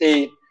 against the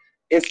state,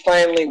 is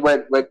finally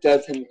what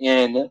does him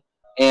in,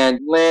 and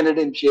landed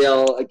in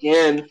jail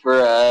again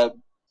for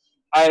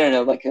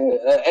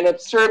an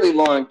absurdly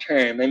long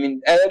term. I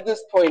mean, at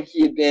this point,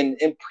 he had been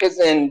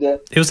imprisoned.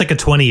 It was like a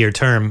 20-year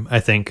term, I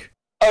think.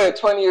 Oh, a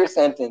 20-year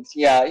sentence,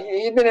 yeah.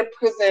 He'd been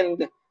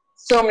imprisoned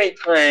so many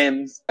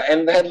times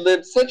and had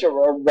lived such a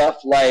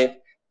rough life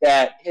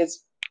that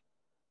his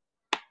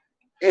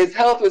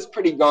health was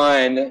pretty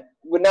gone,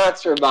 would not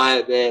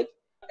survive it.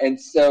 And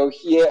so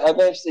he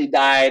eventually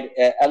died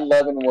at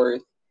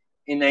Leavenworth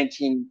in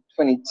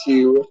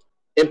 1922,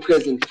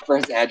 imprisoned for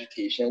his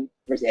agitation,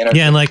 for his anarchist.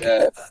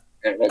 Yeah,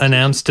 and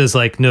announced as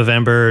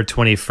November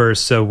 21st,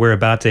 so we're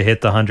about to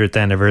hit the 100th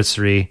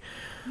anniversary.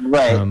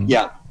 Right,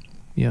 yeah.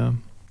 Yeah.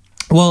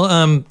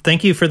 Well,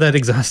 thank you for that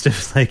exhaustive,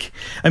 it's like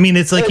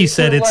you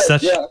said, it's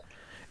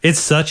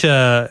such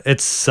a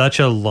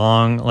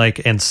long,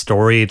 and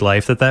storied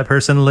life that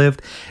person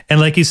lived.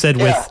 And like you said,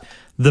 with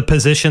the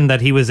position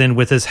that he was in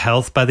with his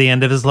health by the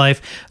end of his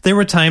life, there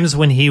were times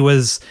when he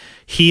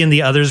and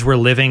the others were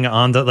living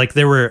on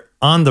they were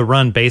on the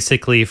run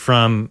basically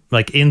from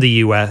in the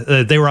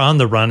US. They were on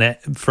the run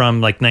from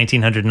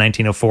 1900,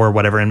 1904,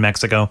 whatever, in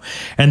Mexico.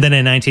 And then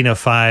in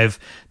 1905,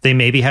 they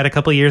maybe had a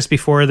couple of years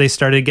before they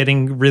started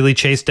getting really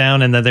chased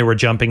down. And then they were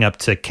jumping up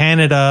to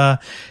Canada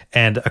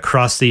and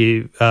across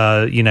the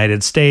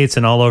United States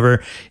and all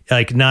over,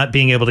 not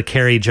being able to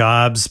carry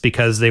jobs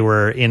because they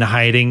were in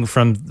hiding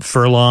from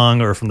Furlong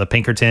or from the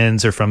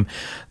Pinkertons or from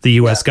the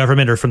US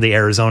government or from the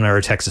Arizona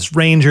or Texas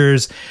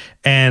Rangers.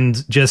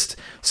 And just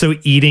so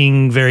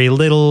eating very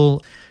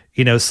little,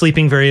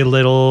 sleeping very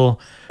little,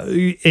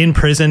 in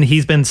prison.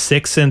 He's been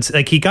sick since,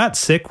 he got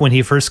sick when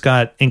he first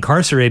got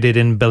incarcerated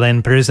in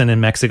Belen prison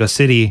in Mexico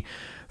City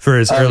for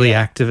his early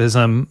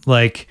activism,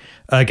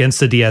 against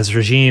the Diaz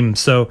regime.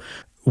 So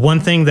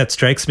one thing that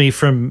strikes me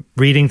from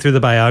reading through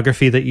the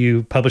biography that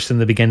you published in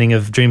the beginning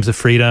of Dreams of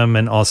Freedom,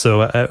 and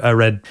also I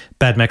read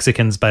Bad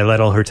Mexicans by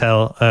Lettel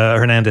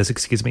Hernandez,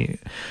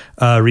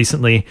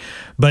 recently.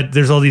 But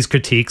there's all these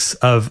critiques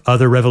of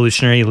other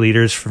revolutionary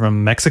leaders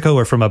from Mexico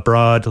or from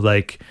abroad,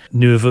 the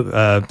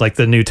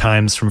New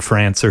Times from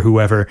France or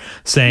whoever,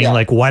 saying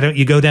why don't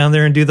you go down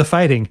there and do the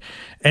fighting?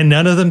 And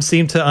none of them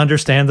seem to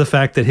understand the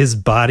fact that his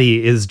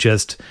body is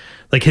just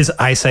his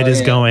eyesight is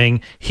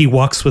going, he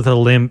walks with a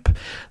limp,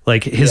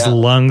 his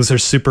lungs are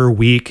super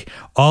weak.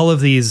 All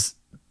of these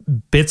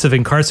bits of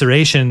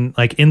incarceration,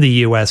 in the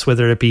US,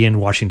 whether it be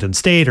in Washington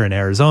State or in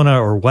Arizona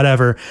or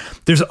whatever,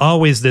 there's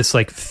always this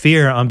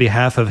fear on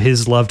behalf of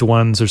his loved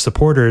ones or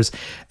supporters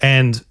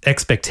and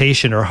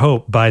expectation or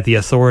hope by the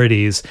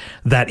authorities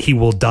that he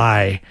will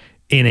die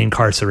in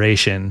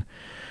incarceration.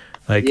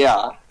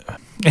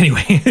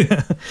 Anyway,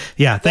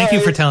 thank you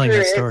for telling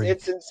that story.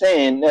 It's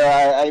insane. No,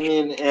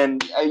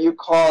 and you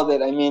called it.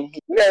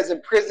 He was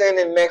in prison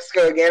in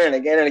Mexico again and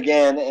again and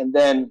again, and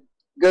then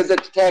goes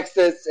up to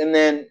Texas, and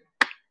then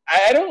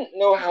I don't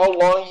know how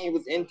long he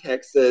was in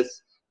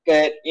Texas,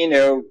 but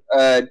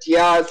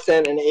Diaz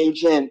sent an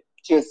agent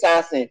to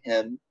assassinate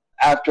him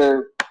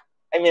after.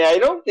 I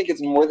don't think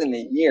it's more than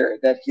a year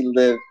that he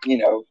lived,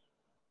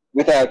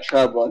 without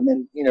trouble, and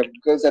then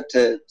goes up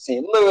to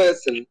St. Louis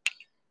and.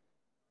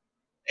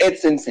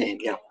 It's insane,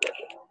 yeah.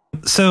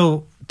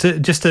 So,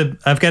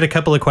 I've got a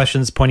couple of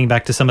questions pointing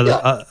back to some of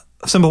the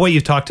some of what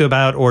you've talked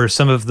about, or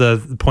some of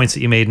the points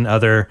that you made in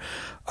other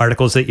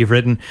articles that you've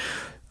written.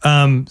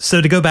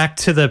 So, to go back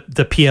to the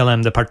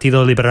PLM, the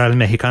Partido Liberal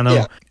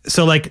Mexicano.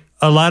 So,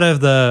 a lot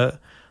of the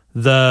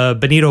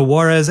Benito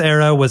Juarez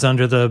era was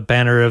under the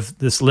banner of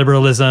this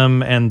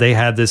liberalism, and they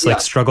had this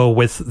struggle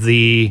with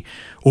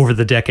over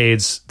the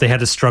decades. They had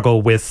to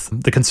struggle with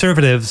the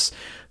conservatives,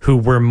 who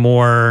were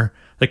more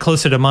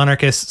closer to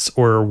monarchists,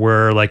 or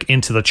were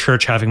into the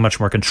church having much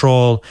more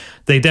control.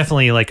 They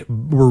definitely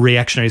were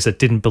reactionaries that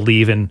didn't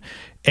believe in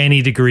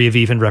any degree of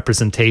even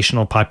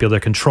representational popular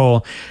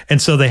control.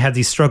 And so they had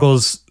these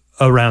struggles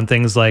around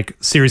things like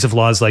series of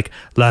laws like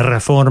La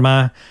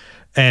Reforma.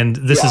 And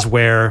this is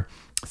where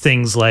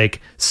things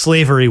like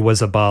slavery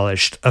was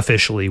abolished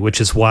officially,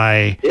 which is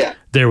why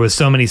there was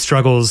so many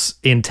struggles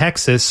in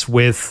Texas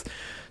with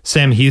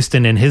Sam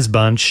Houston and his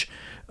bunch,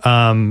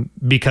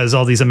 because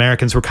all these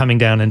Americans were coming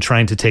down and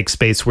trying to take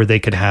space where they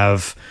could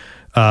have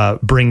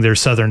bring their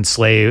southern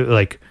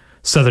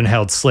Southern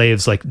held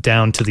slaves like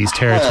down to these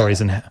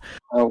territories. And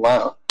oh,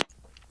 wow.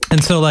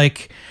 And so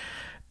like,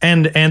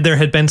 and there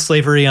had been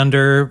slavery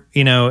under,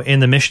 you know,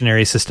 in the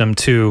missionary system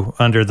too,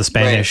 under the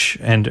Spanish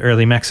and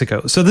early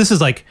Mexico. So this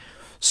is like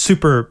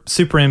super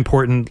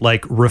important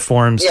like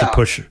reforms to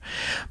push.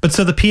 But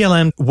so the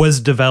PLM was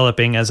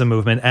developing as a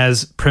movement,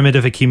 as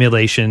primitive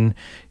accumulation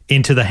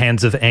into the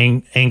hands of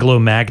Anglo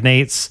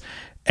magnates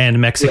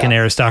and Mexican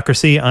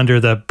aristocracy under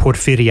the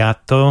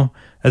Porfiriato,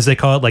 as they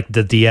call it, like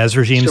the Diaz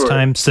regime's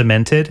time,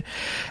 cemented.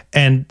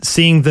 And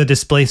seeing the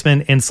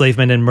displacement,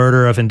 enslavement, and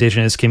murder of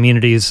indigenous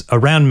communities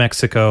around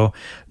Mexico,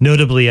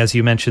 notably, as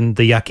you mentioned,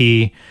 the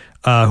Yaqui,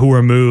 who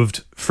were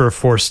moved for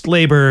forced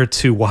labor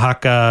to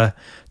Oaxaca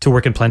to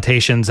work in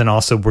plantations, and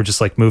also were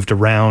just like moved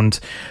around,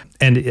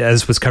 and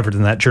as was covered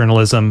in that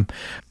journalism.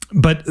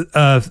 But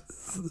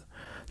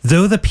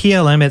though the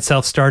PLM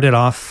itself started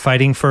off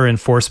fighting for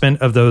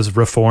enforcement of those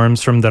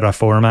reforms from the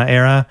Reforma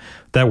era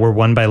that were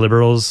won by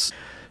liberals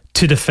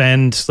to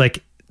defend,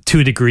 like, to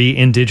a degree,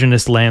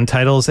 indigenous land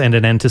titles and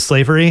an end to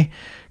slavery,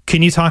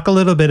 can you talk a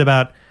little bit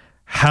about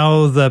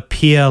how the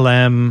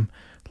PLM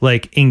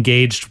like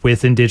engaged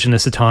with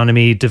indigenous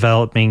autonomy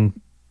developing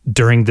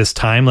during this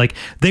time? Like,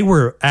 they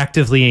were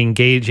actively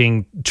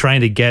engaging, trying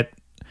to get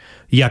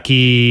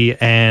Yaqui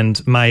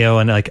and Mayo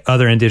and like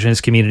other indigenous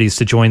communities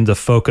to join the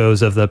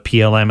FOCOs of the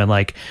PLM and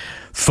like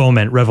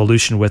foment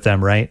revolution with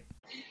them, right?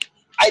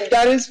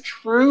 That is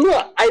true.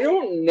 I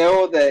don't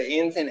know the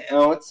ins and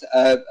outs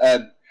of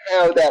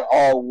how that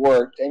all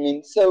worked. I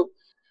mean, so,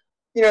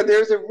 you know,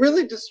 there's a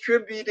really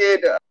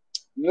distributed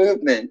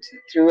movement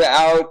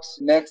throughout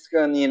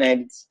Mexico and the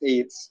United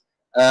States.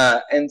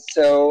 And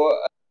so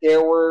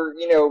there were,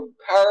 you know,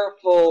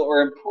 powerful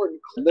or important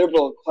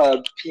liberal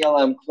clubs,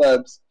 PLM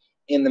clubs,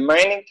 in the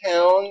mining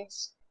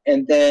towns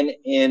and then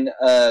in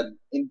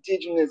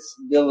indigenous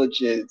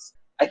villages.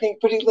 I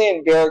think particularly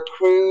in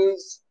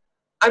Veracruz.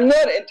 I'm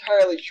not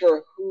entirely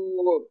sure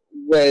who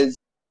was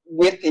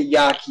with the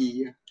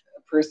Yaqui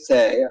per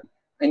se.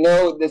 I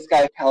know this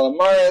guy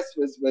Palomares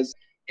was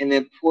an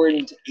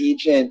important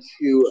agent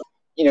who,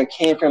 you know,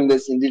 came from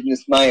this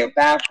indigenous Mayo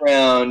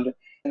background.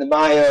 And the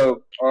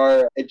Mayo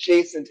are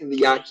adjacent to the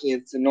Yaqui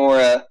and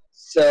Sonora.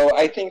 So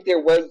I think there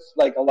was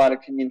like a lot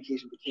of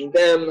communication between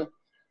them.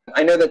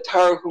 I know that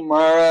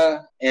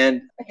Tarahumara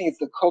and I think it's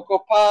the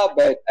Cocopa,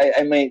 but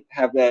I might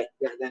have that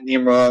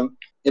name wrong.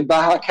 In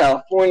Baja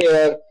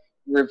California,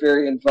 we're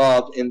very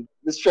involved in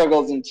the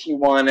struggles in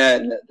Tijuana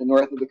and the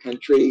north of the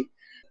country.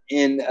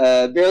 In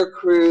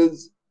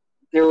Veracruz,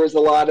 there was a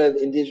lot of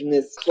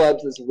indigenous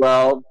clubs as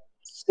well.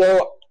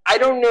 So I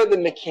don't know the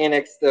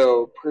mechanics,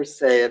 though, per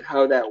se, of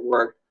how that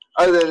worked.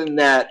 Other than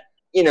that,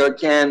 you know,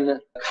 again,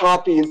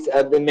 copies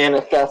of the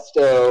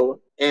manifesto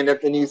and of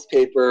the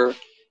newspaper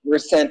were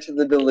sent to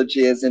the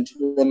villages and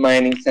to the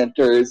mining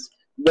centers,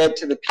 read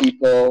to the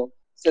people,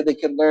 so they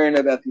could learn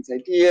about these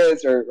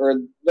ideas or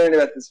learn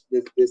about this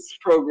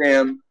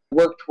program,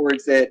 work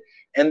towards it,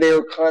 and they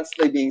were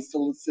constantly being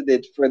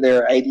solicited for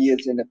their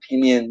ideas and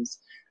opinions.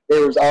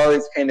 There was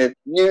always kind of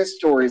news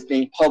stories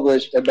being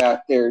published about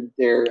their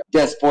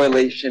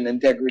despoilation and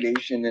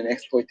degradation and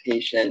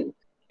exploitation.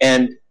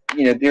 And,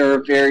 you know, there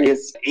are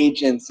various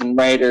agents and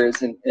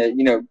writers and,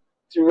 you know,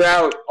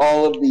 throughout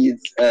all of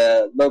these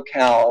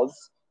locales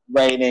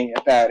writing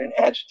about and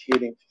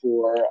agitating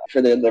for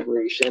their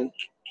liberation.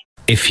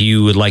 If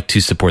you would like to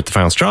support The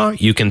Final Straw,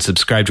 you can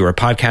subscribe to our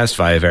podcast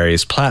via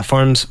various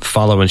platforms,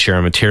 follow and share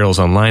our materials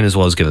online, as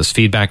well as give us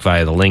feedback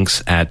via the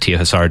links at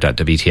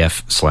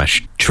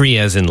tfsr.wtf/tree,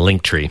 as in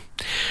Linktree.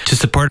 To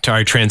support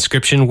our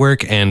transcription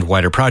work and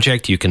wider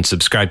project, you can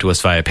subscribe to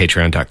us via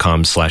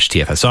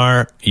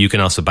patreon.com/tfsr. You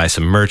can also buy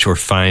some merch or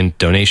find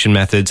donation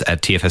methods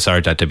at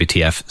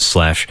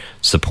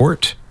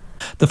tfsr.wtf/support.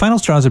 The Final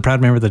Straw is a proud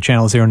member of the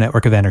Channel Zero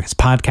network of anarchist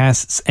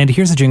podcasts, and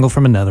here's a jingle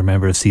from another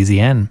member of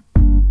CZN.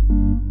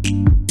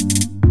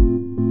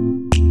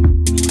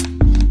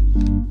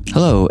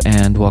 Hello,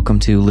 and welcome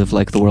to Live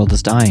Like the World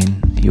is Dying,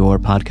 your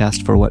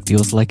podcast for what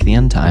feels like the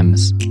end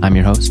times. I'm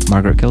your host,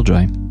 Margaret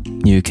Killjoy.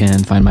 You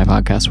can find my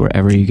podcast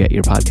wherever you get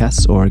your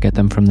podcasts or get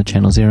them from the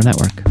Channel Zero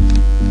network.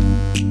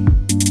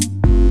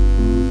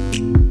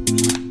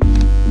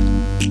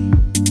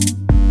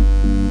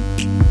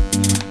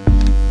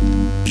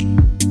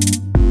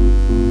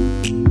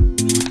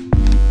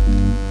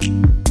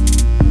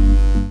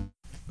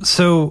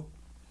 So,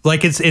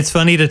 like, it's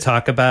funny to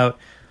talk about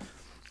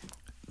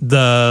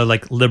the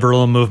like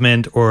liberal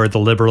movement or the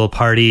liberal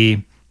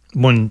party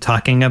when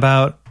talking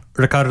about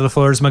Ricardo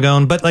Flores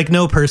Magón, but like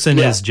no person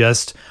is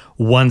just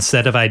one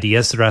set of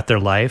ideas throughout their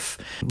life.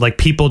 Like,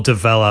 people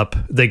develop,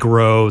 they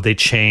grow, they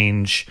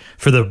change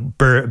for the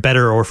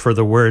better or for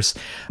the worse.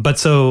 But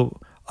so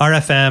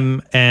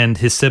RFM and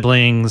his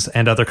siblings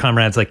and other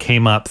comrades like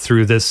came up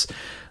through this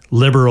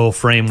liberal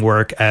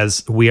framework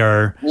as we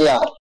are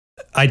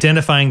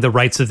identifying the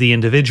rights of the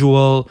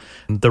individual,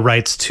 the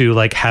rights to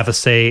like have a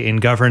say in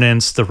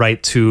governance, the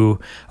right to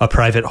a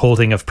private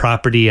holding of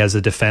property as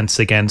a defense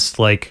against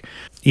like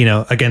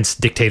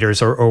against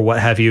dictators or what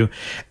have you.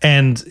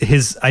 And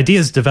his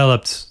ideas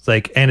developed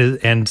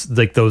and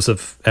those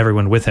of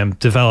everyone with him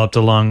developed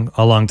a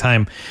long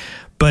time,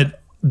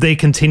 but they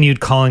continued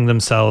calling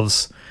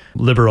themselves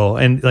liberal.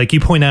 And like you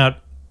point out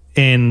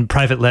in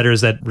private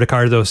letters that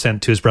Ricardo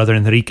sent to his brother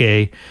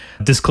Enrique,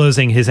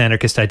 disclosing his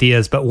anarchist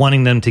ideas, but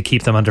wanting them to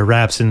keep them under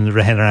wraps in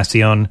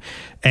Regeneración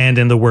and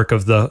in the work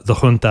of the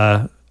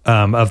junta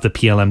of the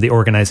PLM, the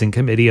organizing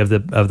committee of the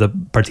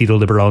Partido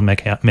Liberal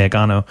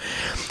Mexicano,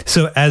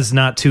 so as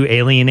not to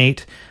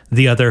alienate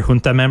the other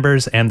junta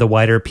members and the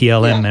wider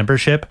PLM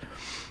membership.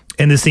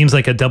 And this seems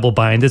like a double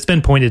bind. It's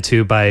been pointed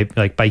to by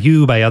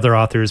you, by other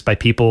authors, by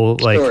people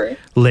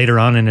later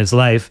on in his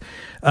life.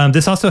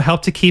 This also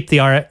helped to keep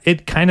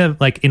it kind of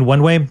in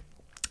one way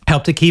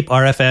helped to keep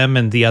RFM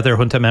and the other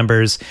junta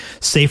members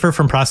safer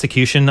from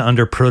prosecution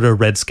under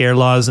proto-Red Scare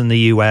laws in the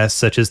U.S.,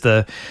 such as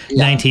the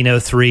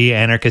 1903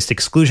 Anarchist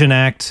Exclusion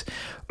Act,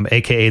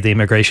 aka the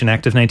Immigration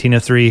Act of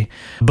 1903.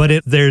 But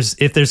if there's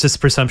this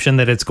presumption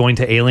that it's going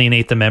to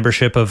alienate the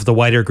membership of the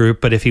wider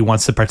group, but if he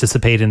wants to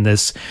participate in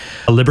this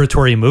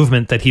liberatory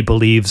movement that he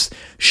believes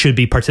should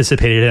be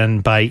participated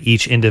in by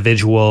each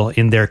individual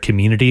in their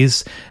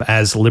communities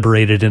as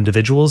liberated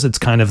individuals, it's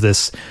kind of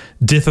this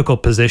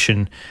difficult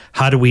position.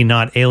 How do we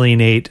not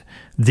alienate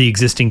the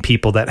existing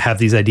people that have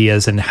these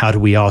ideas, and how do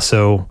we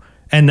also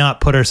and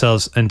not put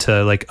ourselves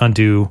into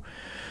undue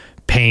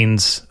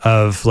pains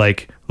of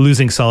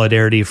losing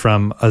solidarity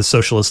from a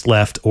socialist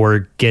left or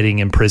getting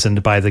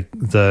imprisoned by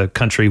the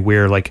country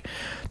we're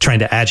trying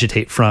to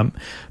agitate from.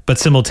 But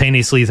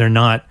simultaneously, they're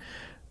not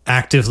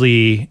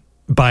actively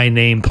by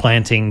name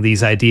planting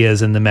these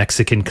ideas in the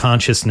Mexican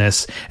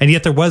consciousness. And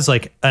yet there was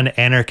an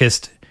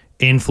anarchist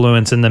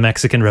influence in the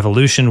Mexican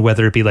Revolution,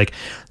 whether it be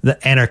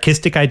the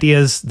anarchistic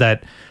ideas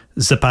that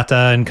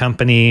Zapata and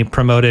company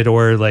promoted,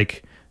 or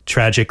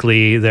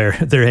tragically their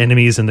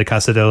enemies in the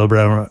Casa del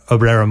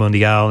Obrero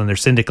Mundial and their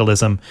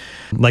syndicalism.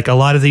 A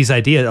lot of these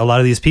ideas, a lot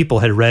of these people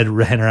had read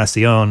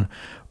Regeneración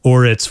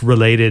or its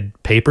related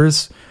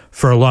papers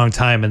for a long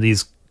time, and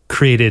these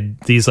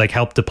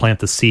helped to plant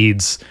the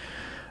seeds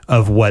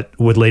of what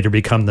would later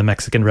become the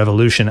Mexican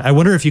Revolution. I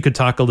wonder if you could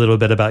talk a little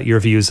bit about your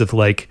views of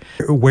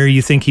where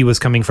you think he was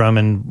coming from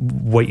and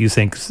what you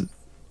think,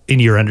 in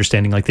your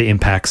understanding, the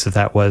impacts of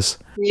that was.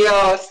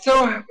 Yeah,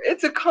 so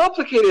it's a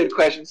complicated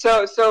question.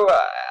 So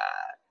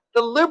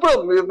the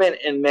liberal movement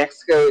in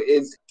Mexico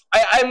is,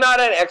 I'm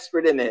not an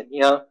expert in it,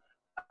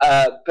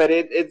 but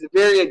it's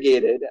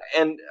variegated.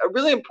 And a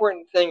really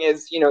important thing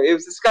is, it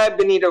was this guy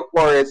Benito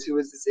Juarez, who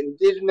was this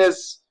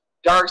indigenous,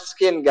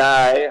 dark-skinned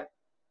guy,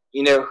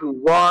 who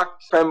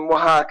walked from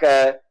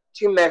Oaxaca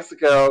to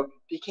Mexico,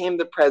 became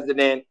the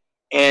president,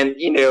 and,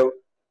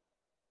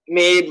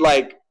 made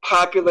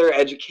popular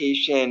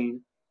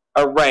education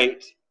a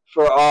right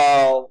for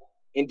all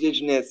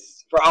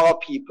indigenous, for all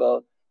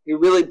people. Who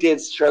really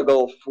did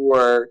struggle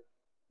for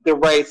the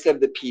rights of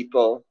the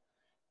people.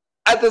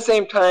 At the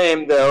same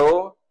time,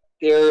 though,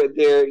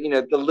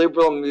 the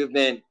liberal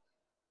movement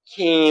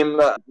came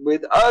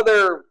with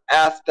other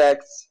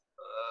aspects,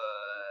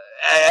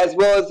 as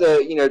well as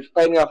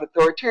fighting off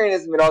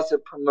authoritarianism. It also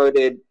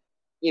promoted,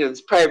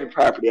 this private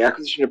property,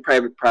 acquisition of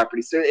private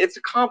property. So it's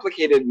a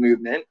complicated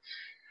movement.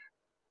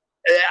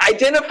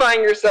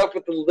 Identifying yourself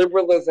with the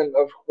liberalism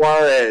of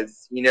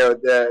Juarez,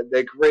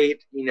 the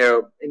great,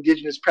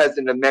 indigenous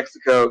president of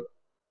Mexico,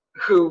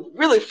 who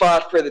really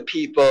fought for the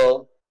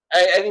people,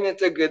 I think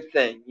that's a good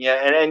thing. Yeah,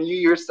 and you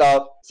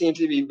yourself seem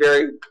to be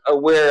very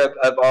aware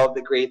of all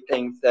the great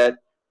things that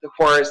the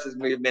Juarez's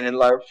movement in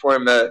La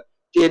Reforma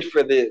did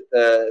for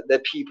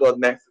the people of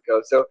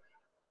Mexico. So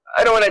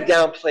I don't want to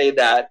downplay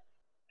that.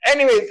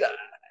 Anyways,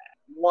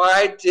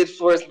 why did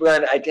Flores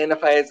Magón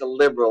identify as a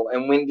liberal,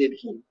 and when did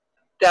he?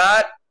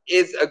 That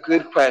is a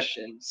good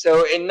question.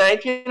 So in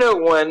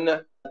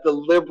 1901, the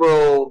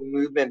liberal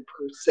movement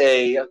per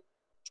se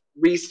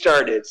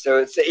restarted. So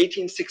it's the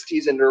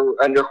 1860s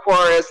under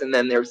Juarez, and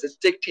then there was this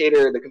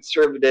dictator, the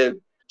conservative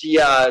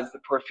Diaz, the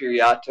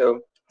Porfiriato.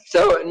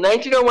 So in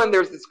 1901,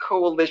 there was this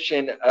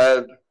coalition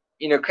of,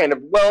 kind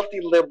of wealthy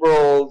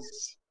liberals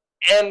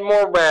and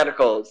more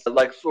radicals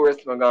like Flores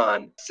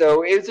Magón.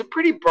 So it was a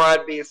pretty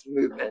broad-based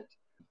movement,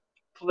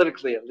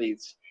 politically at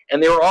least.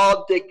 And they were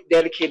all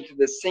dedicated to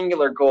this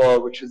singular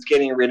goal, which was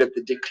getting rid of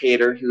the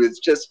dictator, who was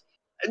just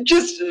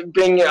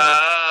bringing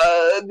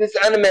this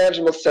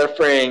unimaginable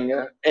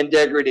suffering and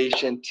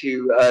degradation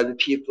to the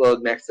people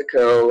of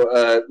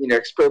Mexico,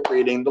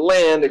 expropriating the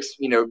land,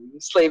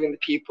 enslaving the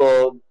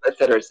people, et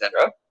cetera, et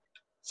cetera.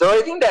 So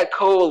I think that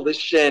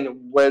coalition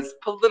was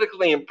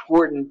politically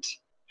important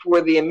for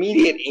the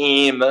immediate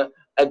aim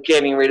of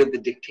getting rid of the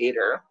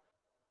dictator.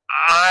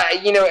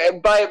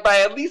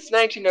 By at least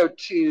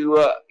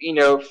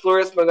 1902,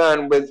 Flores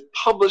Magón was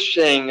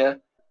publishing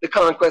The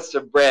Conquest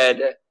of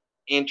Bread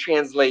in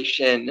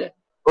translation,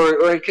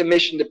 or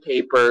commissioned a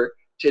paper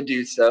to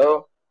do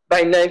so.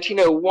 By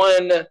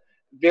 1901,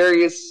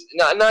 various,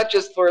 not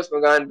just Flores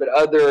Magón, but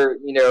other,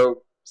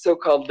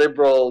 so-called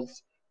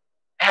liberals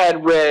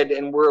had read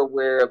and were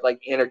aware of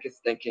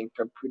anarchist thinking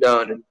from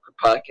Proudhon and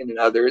Kropotkin and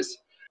others.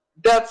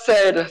 That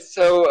said,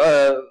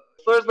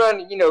 Flores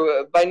Magon,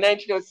 by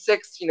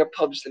 1906,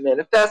 published the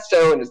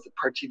manifesto and as the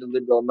Partido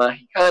Liberal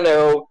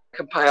Mexicano,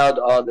 compiled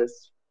all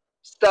this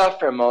stuff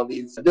from all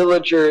these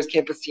villagers,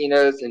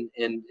 campesinos,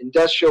 and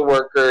industrial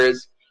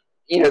workers,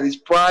 these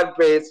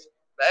broad-based,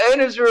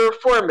 and it was a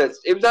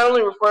reformist. It was not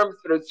only reformist,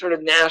 but it was sort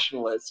of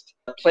nationalist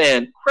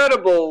plan.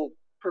 Credible,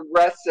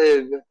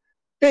 progressive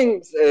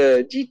things,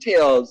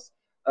 details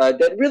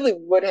that really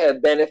would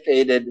have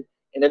benefited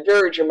in a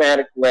very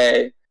dramatic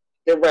way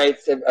the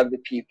rights of the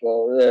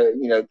people,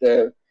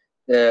 the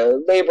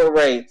labor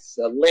rights,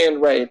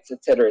 land rights,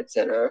 et cetera, et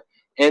cetera.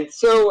 And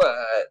so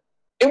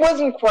it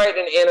wasn't quite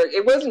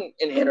it wasn't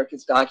an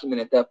anarchist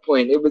document at that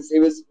point. It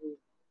was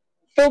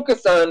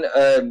focused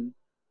on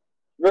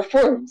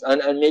reforms,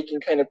 on making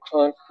kind of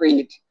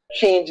concrete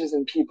changes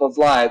in people's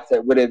lives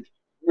that would have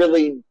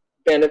really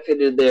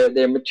benefited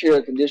their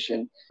material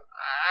condition.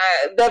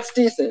 That's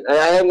decent. I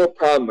have no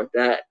problem with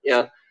that.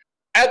 Yeah.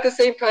 At the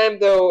same time,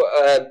 though,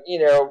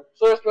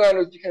 Flores Magon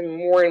was becoming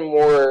more and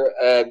more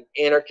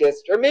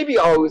anarchist, or maybe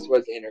always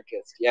was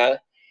anarchist, yeah,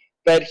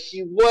 but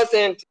he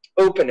wasn't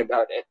open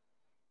about it.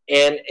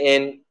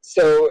 And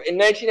so in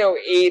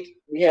 1908,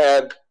 we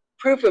have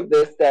proof of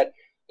this, that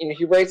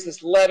he writes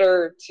this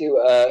letter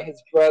to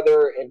his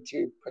brother and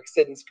to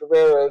Praxedis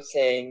Guerrero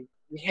saying,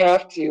 we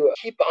have to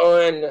keep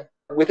on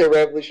with our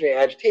revolutionary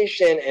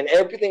agitation, and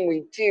everything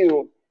we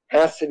do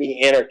has to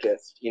be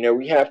anarchist.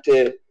 We have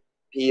to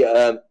be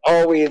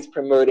always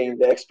promoting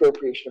the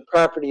expropriation of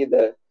property,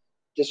 the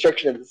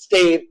destruction of the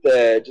state,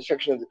 the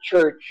destruction of the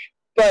church,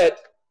 but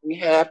we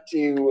have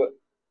to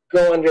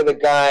go under the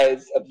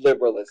guise of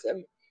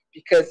liberalism,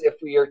 because if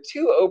we are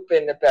too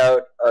open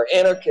about our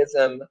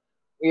anarchism,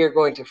 we are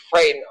going to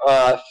frighten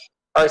off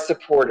our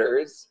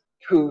supporters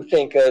who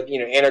think of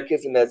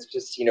anarchism as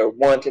just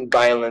wanton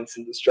violence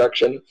and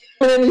destruction.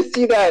 And then you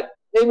see that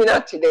maybe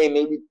not today,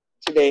 maybe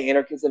today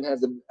anarchism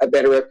has a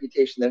better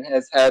reputation than it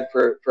has had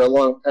for a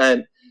long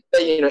time.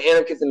 But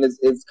anarchism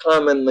is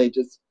commonly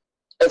just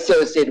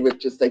associated with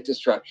just like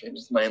destruction,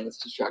 just mindless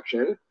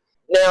destruction.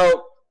 Now,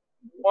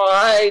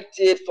 why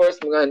did Flores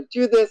Magon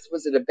do this?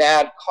 Was it a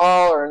bad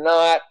call or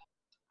not?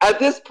 At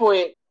this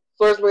point,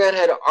 Flores Magon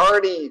had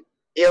already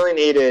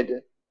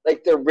alienated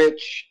like the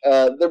rich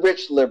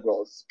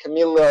liberals,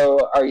 Camilo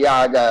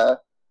Arriaga,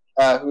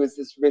 who is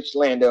this rich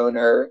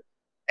landowner,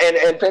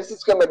 and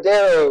Francisco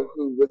Madero,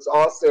 who was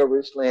also a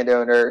rich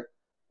landowner,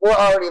 were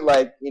already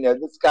like,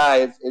 this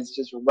guy is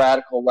just a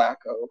radical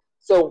wacko.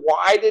 So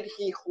why did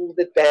he hold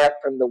it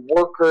back from the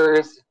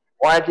workers?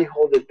 Why did he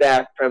hold it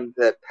back from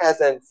the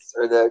peasants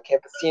or the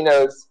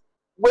campesinos?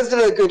 Was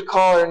it a good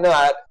call or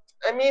not?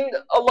 I mean,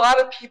 a lot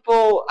of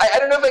people, I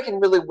don't know if I can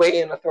really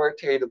weigh in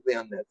authoritatively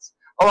on this.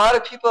 A lot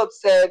of people have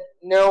said,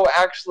 no,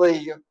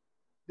 actually,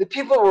 the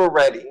people were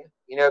ready.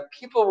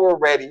 People were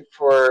ready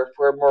for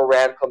more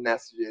radical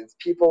messages.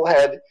 People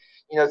had,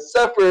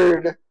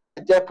 suffered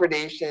the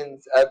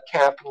depredations of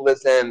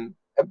capitalism,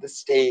 of the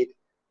state,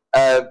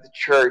 of the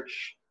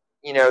church.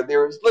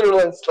 There was literal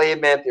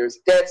enslavement, there was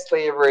debt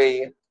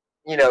slavery,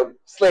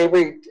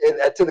 slavery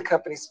to the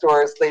company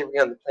stores, slavery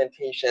on the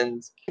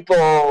plantations.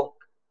 People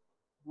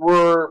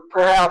were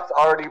perhaps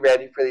already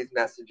ready for these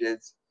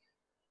messages,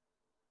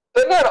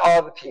 but not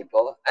all the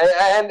people.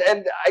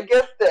 And I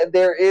guess that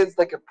there is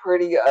like a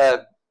pretty,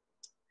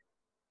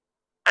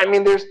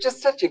 there's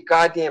just such a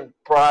goddamn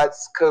broad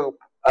scope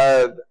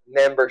of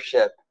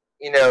membership,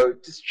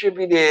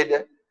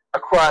 distributed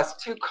across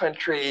 2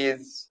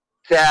 countries,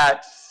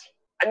 that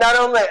not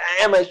only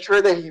am I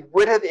sure that he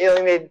would have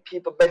alienated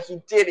people, but he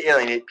did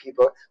alienate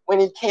people. When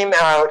he came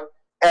out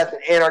as an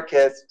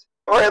anarchist,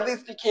 or at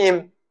least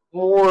became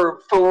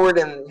more forward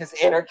in his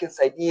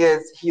anarchist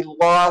ideas, he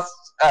lost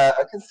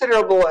a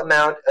considerable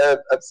amount of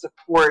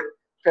support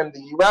from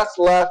the U.S.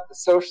 left, the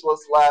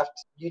socialist left.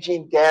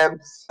 Eugene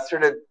Debs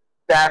sort of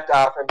backed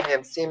off from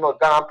him. Samuel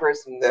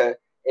Gompers and the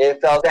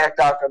AFL backed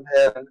off from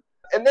him.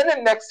 And then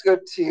in Mexico,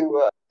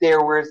 too,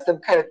 there were some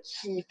kind of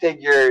key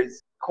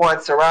figures. Juan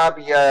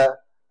Sarabia,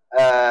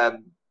 I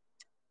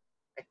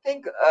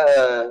think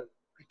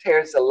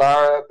Gutierrez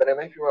Zalara, but I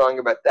might be wrong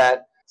about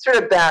that, sort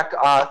of backed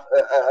off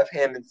of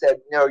him and said,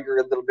 no, you're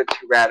a little bit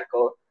too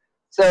radical.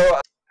 So,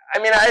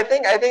 I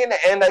think in the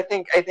end,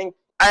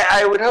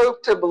 I would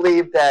hope to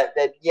believe that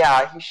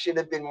yeah, he should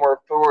have been more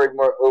forward,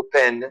 more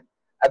open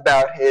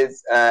about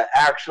his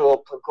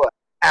actual political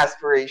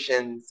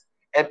aspirations,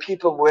 and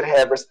people would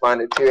have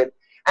responded to it.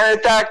 And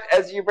in fact,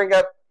 as you bring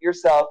up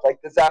yourself,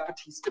 like the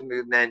Zapatista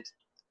movement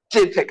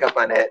did pick up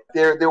on it.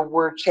 There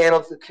were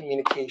channels of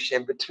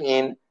communication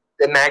between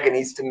the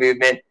Magonista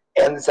movement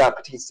and the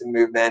Zapatista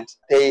movement.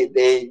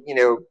 They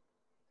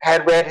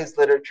had read his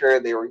literature.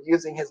 They were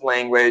using his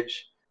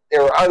language.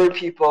 There were other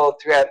people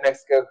throughout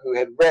Mexico who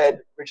had read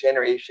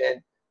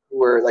Regeneration, who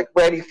were like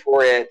ready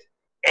for it.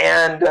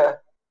 And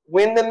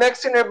when the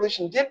Mexican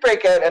Revolution did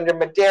break out under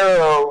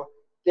Madero,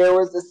 there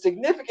was a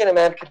significant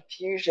amount of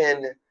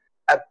confusion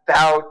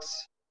about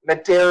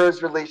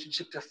Madero's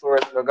relationship to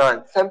Flores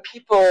Magon. Some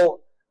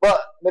people,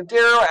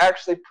 Madero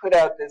actually put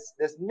out this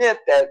myth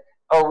that,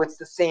 oh, it's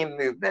the same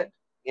movement.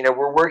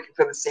 we're working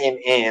for the same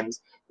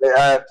aims.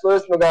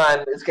 Flores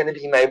Magon is going to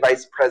be my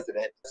vice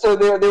president. So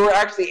there were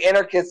actually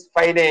anarchists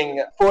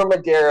fighting for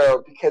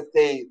Madero because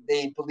they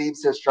believe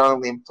so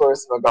strongly in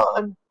Flores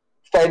Magon,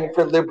 fighting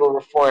for liberal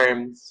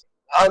reforms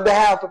on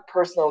behalf of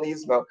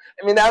personalismo.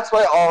 I mean, that's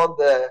why all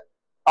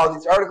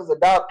these articles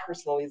about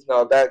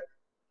personalismo, about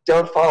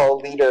don't follow a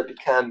leader,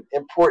 become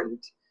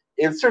important.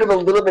 It was sort of a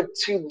little bit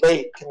too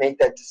late to make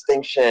that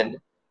distinction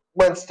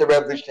once the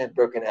revolution had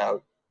broken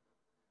out.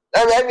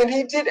 I mean,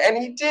 he did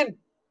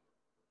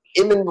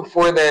even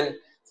before then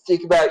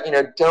speak about,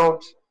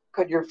 don't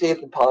put your faith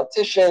in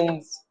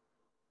politicians.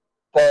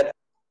 But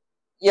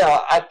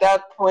yeah, at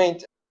that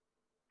point,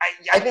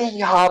 I think he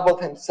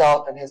hobbled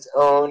himself and his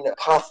own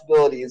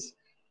possibilities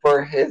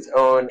for his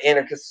own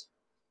anarchist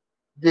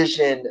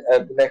vision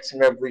of the Mexican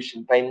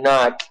Revolution by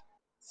not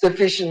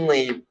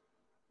sufficiently,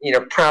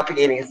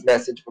 propagating his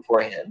message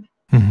beforehand.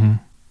 Mm-hmm.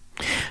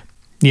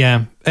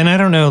 Yeah, and I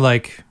don't know,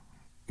 like,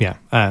 yeah,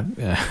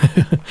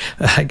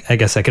 I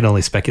guess I can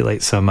only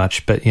speculate so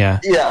much, but yeah.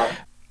 Yeah.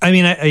 I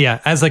mean,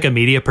 as like a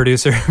media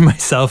producer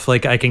myself,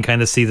 like I can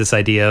kind of see this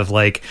idea of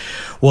like,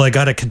 well, I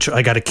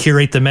gotta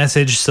curate the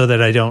message so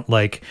that I don't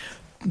like,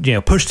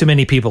 push too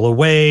many people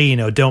away,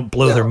 don't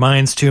blow their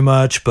minds too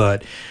much,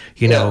 but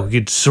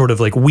you'd sort of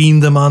like wean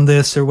them on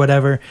this or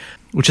whatever,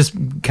 which is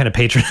kind of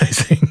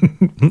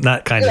patronizing.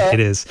 Not kind of, it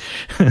is.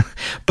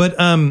 But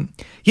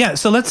yeah,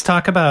 so let's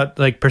talk about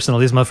like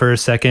personalismo for a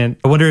second.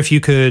 I wonder if you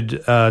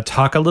could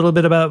talk a little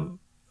bit about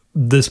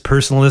this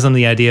personalism,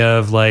 the idea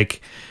of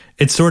like,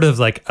 it's sort of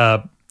like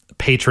a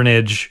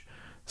patronage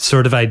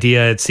sort of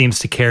idea. It seems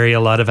to carry a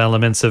lot of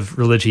elements of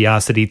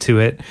religiosity to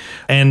it.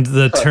 And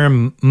the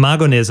term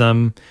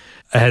Magonism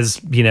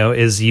has,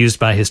 is used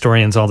by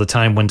historians all the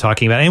time when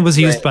talking about it. And it was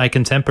used by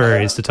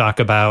contemporaries to talk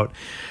about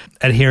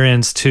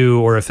adherents to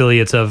or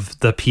affiliates of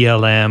the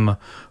PLM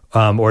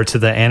or to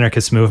the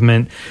anarchist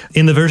movement.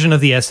 In the version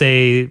of the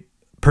essay,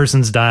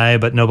 Persons Die,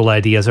 but Noble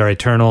Ideas Are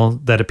Eternal,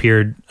 that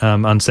appeared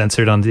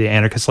uncensored on the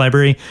Anarchist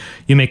Library,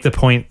 you make the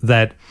point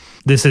that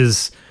this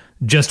is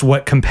just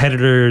what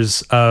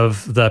competitors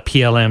of the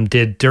PLM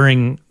did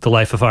during the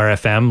life of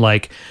RFM,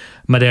 like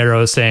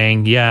Madero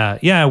saying,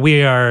 yeah,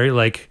 we are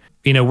like,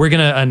 we're going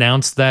to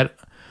announce that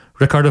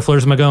Ricardo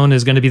Flores Magón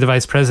is going to be the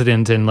vice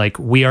president, and like,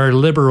 we are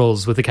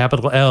liberals with a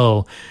capital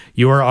L.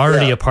 You are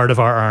already a part of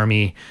our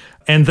army.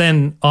 And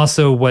then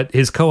also what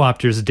his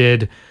co-opters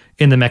did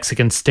in the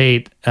Mexican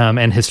state,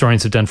 and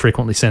historians have done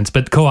frequently since,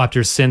 but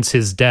co-opters since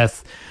his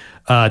death,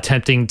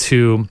 attempting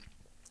to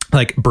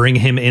like bring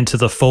him into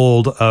the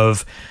fold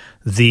of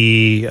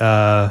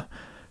the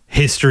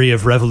history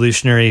of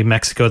revolutionary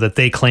Mexico that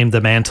they claim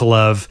the mantle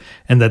of,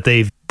 and that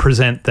they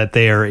present that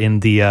they are in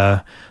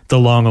the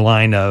long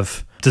line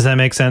of. Does that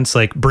make sense?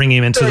 Like bring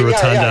him into the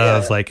rotunda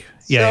of like,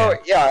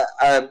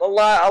 a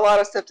lot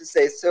of stuff to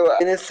say. So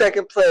in his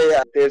second play,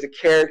 there's a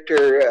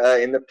character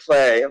in the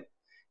play,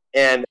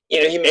 and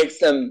he makes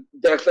some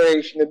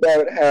declaration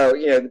about how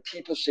the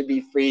people should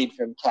be freed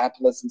from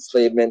capitalist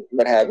enslavement,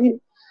 what have you.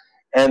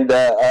 And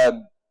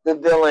the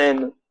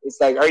villain is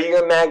like, "Are you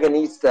a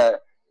Magonista?"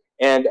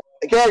 And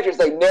the character's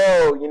like,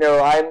 "No,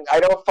 I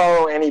don't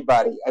follow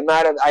anybody.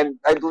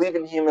 I believe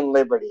in human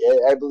liberty.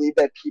 I believe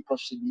that people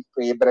should be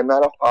free, but I'm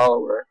not a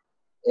follower.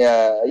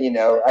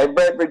 I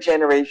read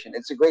Regeneration.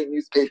 It's a great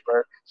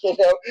newspaper,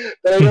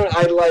 but I don't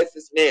idolize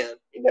this man.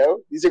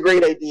 These are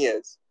great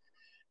ideas."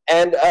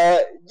 And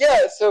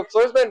so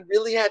Flores Magón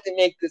really had to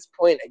make this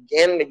point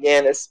again and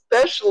again,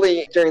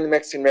 especially during the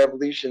Mexican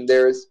Revolution.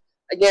 There's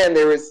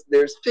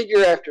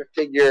figure after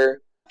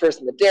figure.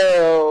 First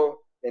Madero,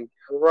 then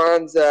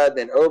Carranza,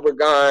 then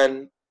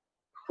Obregón,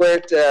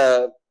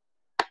 Huerta,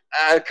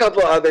 a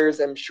couple others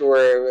I'm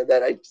sure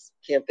that I just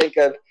can't think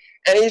of.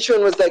 And each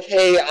one was like,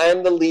 "Hey,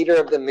 I'm the leader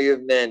of the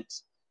movement.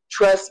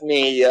 Trust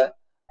me,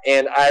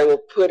 and I will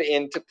put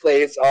into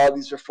place all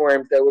these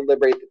reforms that will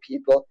liberate the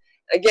people."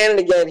 Again and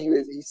again,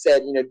 he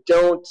said,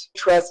 don't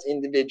trust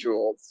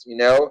individuals.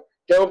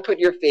 Don't put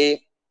your faith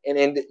in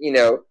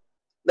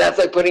that's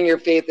like putting your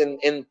faith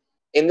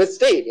in the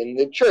state, in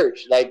the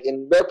church, like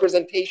in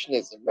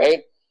representationism,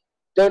 right?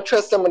 Don't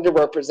trust someone to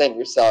represent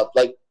yourself.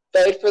 Like,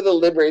 fight for the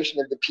liberation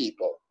of the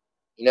people.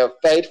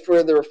 Fight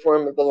for the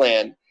reform of the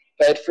land.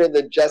 Fight for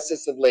the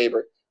justice of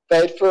labor.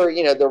 Fight for,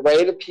 the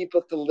right of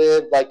people to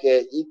live like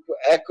a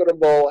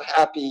equitable,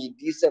 happy,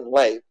 decent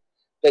life.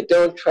 But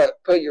don't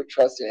put your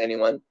trust in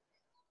anyone.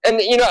 And,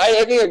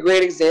 I think a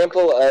great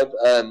example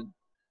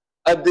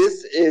of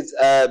this is,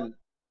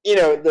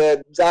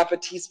 the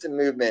Zapatista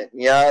movement,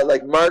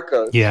 like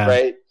Marcos,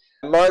 right?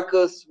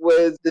 Marcos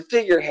was the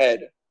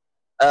figurehead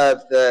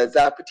of the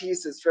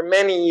Zapatistas for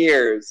many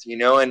years,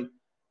 and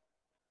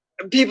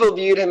people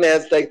viewed him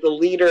as like the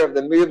leader of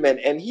the movement.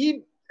 And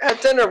he had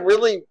done a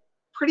really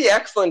pretty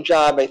excellent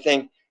job, I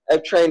think,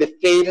 of trying to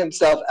fade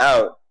himself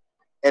out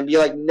and be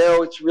like,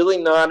 no, it's really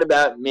not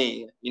about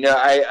me.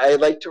 I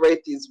like to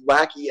write these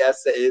wacky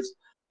essays.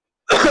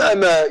 But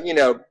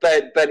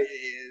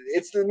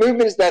it's the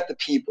movement is about the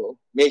people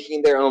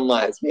making their own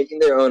lives, making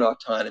their own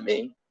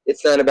autonomy.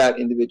 It's not about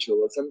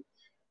individualism.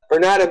 or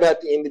not about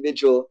the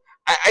individual.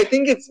 I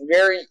think it's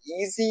very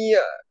easy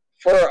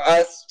for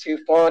us to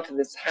fall into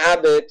this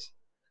habit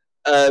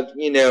of,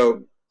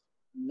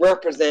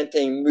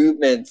 representing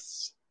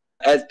movements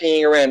as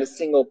being around a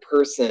single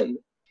person.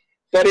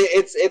 But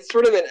it's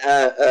sort of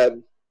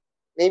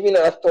maybe an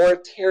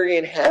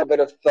authoritarian habit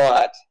of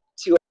thought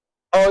to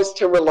always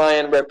to rely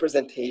on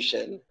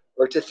representation,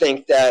 or to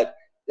think that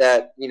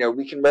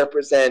we can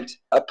represent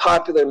a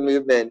popular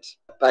movement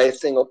by a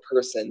single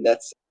person.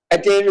 That's a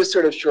dangerous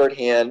sort of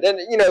shorthand, and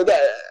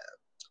that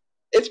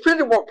it's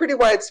pretty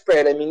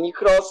widespread. I mean, you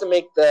could also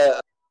make the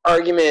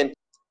argument,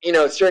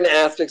 certain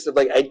aspects of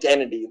like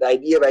identity, the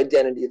idea of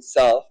identity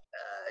itself,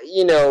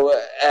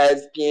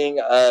 as being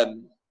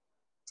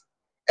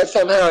as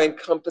somehow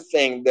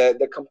encompassing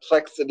the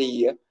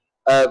complexity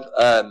of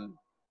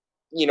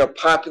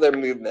popular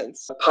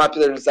movements,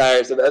 popular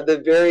desires, of the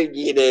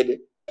variegated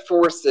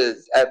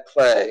forces at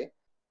play.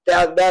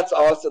 That's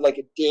also like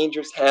a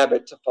dangerous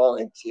habit to fall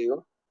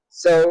into.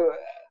 So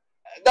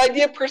the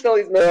idea of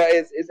personalism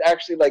is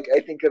actually, like, I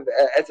think of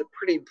as a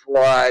pretty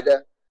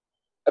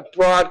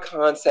broad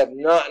concept,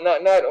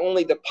 not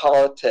only to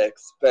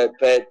politics, but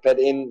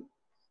in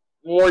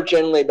more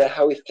generally about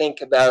how we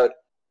think about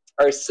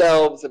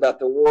ourselves, about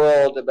the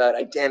world, about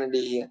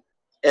identity,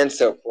 and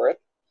so forth.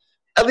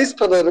 At least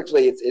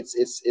politically,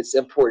 it's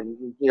important.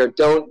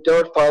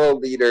 Don't follow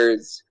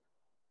leaders.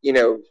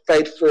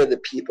 Fight for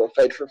the people,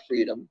 fight for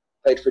freedom,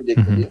 fight for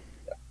dignity.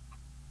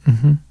 Mm-hmm.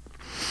 Mm-hmm.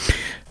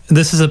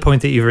 This is a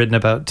point that you've written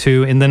about,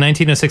 too. In the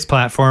 1906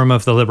 platform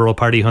of the Liberal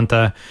Party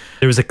junta,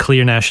 there was a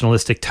clear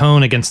nationalistic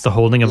tone against the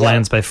holding of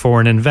lands by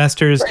foreign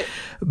investors,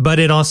 but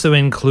it also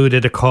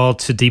included a call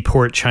to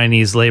deport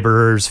Chinese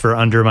laborers for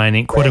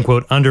undermining,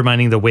 quote-unquote,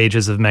 undermining the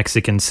wages of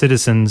Mexican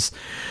citizens,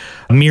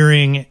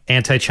 mirroring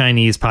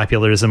anti-Chinese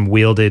populism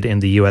wielded in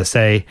the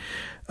USA.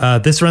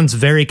 This runs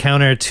very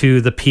counter to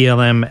the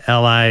PLM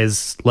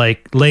allies,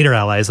 later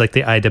allies like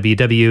the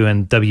IWW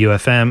and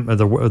WFM,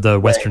 or the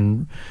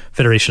Western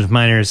Federation of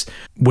Miners,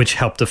 which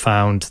helped to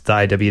found the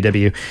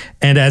IWW.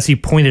 And as he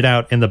pointed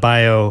out in the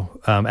bio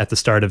at the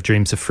start of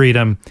Dreams of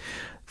Freedom,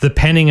 the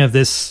penning of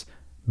this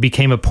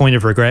became a point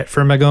of regret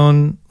for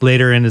Magon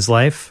later in his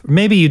life.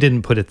 Maybe you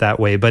didn't put it that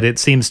way, but it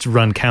seems to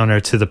run counter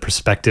to the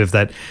perspective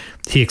that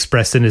he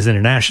expressed in his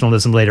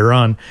internationalism later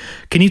on.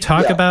 Can you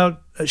talk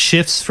about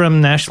shifts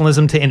from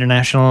nationalism to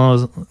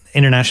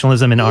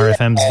internationalism in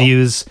RFM's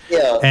views,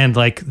 and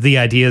like the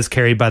ideas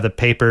carried by the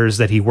papers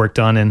that he worked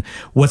on, and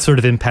what sort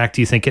of impact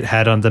do you think it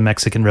had on the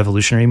Mexican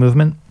revolutionary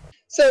movement?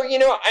 So,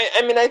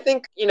 I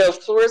think,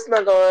 Flores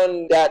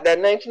Magon, that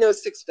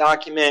 1906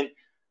 document,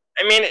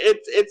 I mean,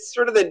 it's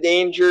sort of the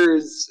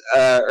dangers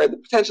or the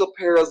potential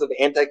perils of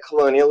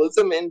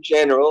anti-colonialism in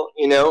general,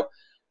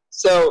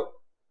 So,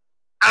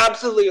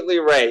 absolutely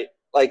right.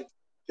 Like,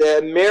 the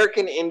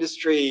American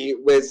industry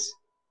was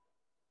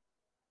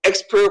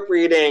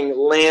expropriating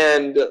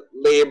land,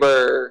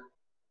 labor,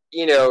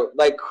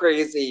 like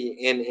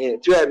crazy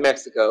throughout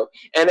Mexico.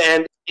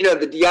 And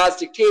the Diaz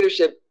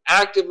dictatorship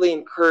actively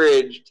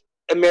encouraged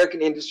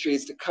American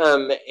industries to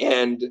come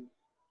and,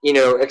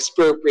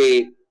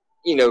 expropriate,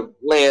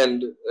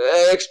 land,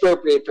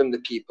 expropriate from the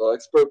people,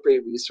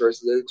 expropriate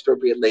resources,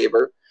 expropriate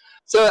labor.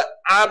 So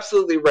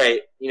absolutely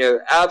right.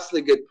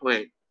 Absolutely good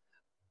point.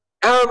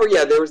 However,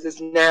 there was this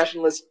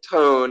nationalist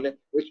tone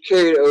which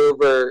carried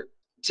over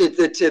to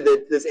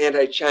this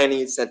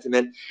anti-Chinese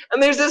sentiment,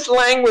 and there's this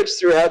language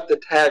throughout the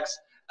text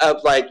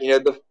of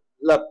the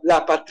la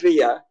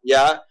patria,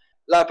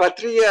 la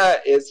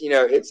patria is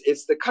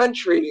it's the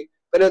country,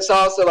 but it's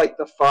also like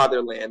the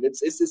fatherland. It's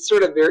this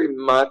sort of very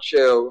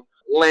macho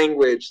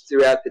language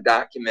throughout the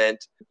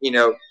document,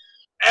 and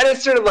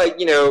it's sort of like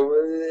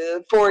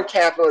foreign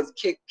capital is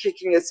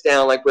kicking us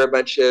down like we're a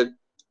bunch of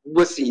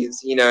wussies,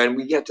 and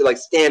we have to like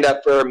stand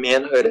up for our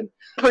manhood and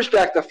push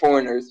back the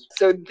foreigners.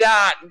 So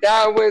that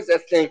was a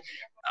thing.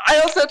 I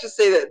also have to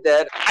say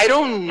that I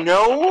don't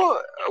know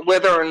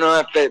whether or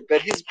not,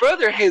 but his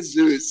brother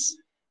Jesus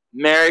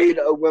married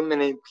a woman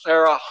named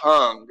Clara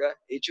Hong,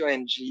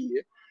 Hong.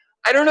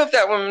 I don't know if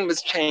that woman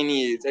was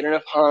Chinese. I don't know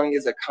if Hong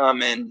is a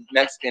common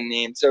Mexican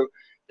name. So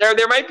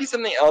there might be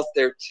something else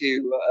there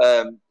too.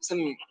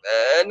 Something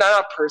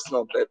not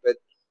personal, but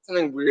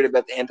something weird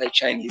about the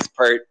anti-Chinese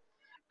part.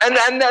 And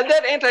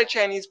that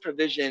anti-Chinese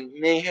provision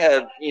may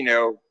have,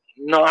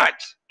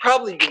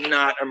 probably did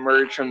not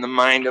emerge from the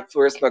mind of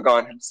Flores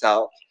Magon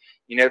himself.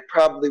 It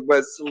probably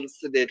was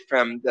solicited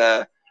from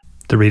the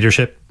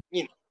readership.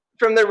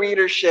 From the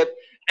readership.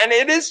 And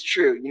it is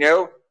true,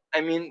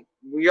 I mean,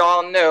 we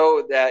all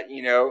know that,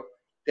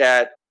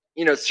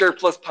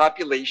 surplus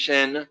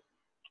population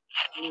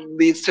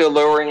leads to a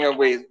lowering of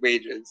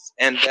wages,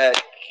 and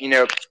that,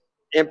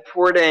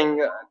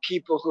 importing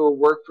people who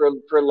work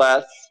for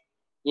less,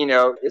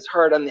 is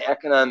hard on the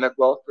economic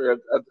welfare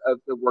of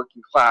the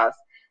working class.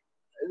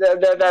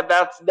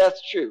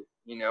 That's true,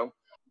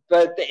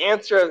 But the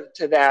answer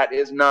to that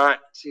is not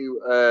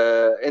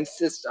to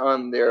insist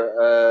on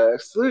their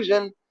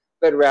exclusion,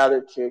 but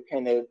rather to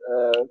kind of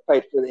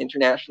fight for the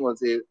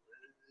internationalization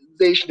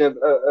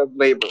of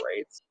labor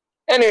rights.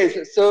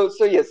 Anyways, so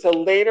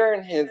later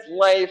in his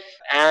life,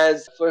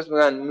 as Flores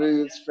Magon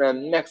moves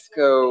from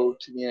Mexico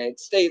to the United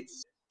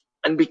States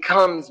and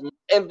becomes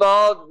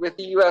involved with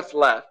the U.S.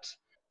 left.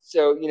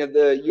 So,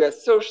 the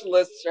U.S.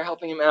 socialists are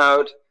helping him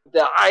out.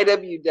 The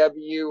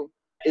IWW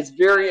is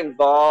very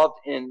involved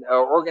in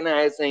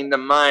organizing the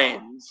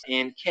mines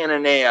in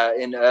Cananea,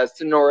 in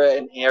Sonora,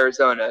 in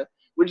Arizona,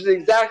 which is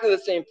exactly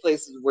the same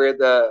places where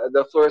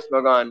the Flores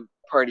Magon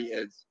party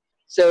is.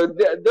 So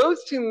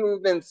those two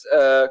movements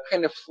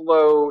kind of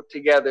flow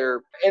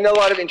together in a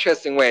lot of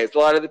interesting ways. A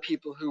lot of the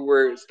people who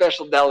were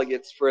special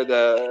delegates for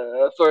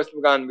the Flores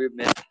Magon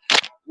movement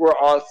were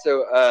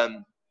also,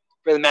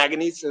 for the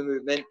Magonista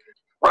movement,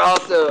 were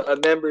also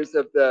members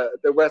of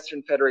the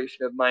Western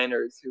Federation of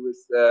Miners, who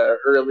was the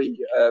early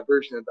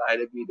version of the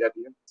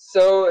IWW.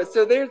 So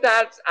there's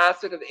that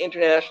aspect of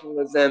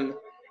internationalism.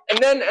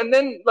 And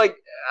then, like,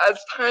 as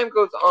time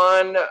goes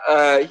on,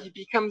 he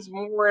becomes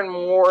more and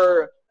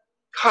more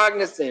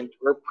cognizant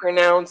or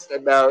pronounced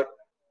about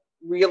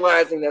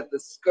realizing that the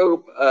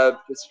scope of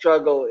the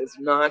struggle is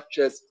not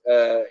just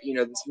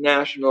this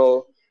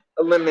national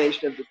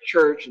elimination of the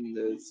church and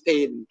the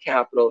state and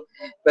capital,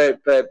 but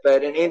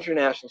an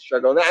international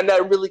struggle, and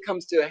that really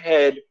comes to a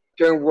head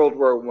during World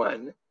War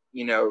I.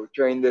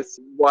 During this,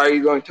 why are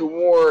you going to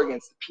war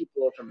against the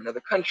people from another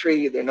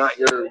country? They're not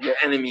your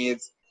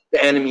enemies.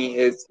 The enemy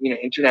is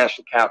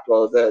international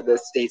capital, the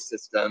state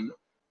system.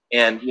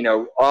 And,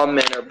 all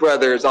men are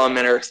brothers, all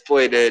men are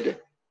exploited,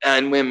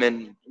 and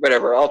women,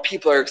 whatever, all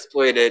people are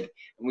exploited,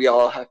 and we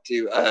all have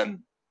to,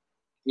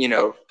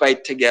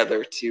 fight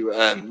together to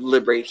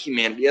liberate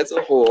humanity as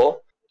a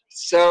whole.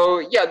 So,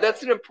 yeah,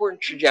 that's an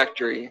important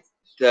trajectory,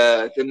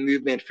 the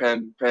movement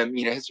from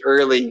his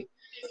early,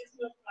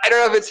 I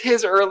don't know if it's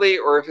his early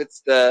or if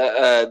it's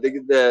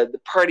the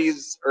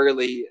party's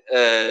early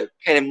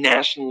kind of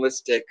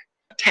nationalistic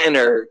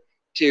tenor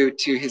to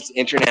his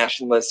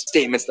internationalist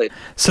statements later.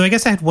 So I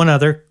guess I had one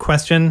other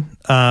question,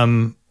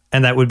 and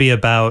that would be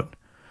about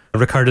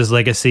Ricardo's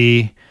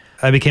legacy.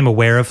 I became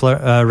aware of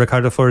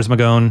Ricardo Flores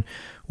Magón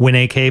when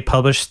AK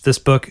published this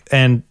book,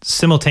 and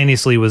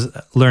simultaneously was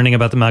learning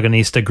about the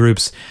Magonista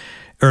groups,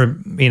 or,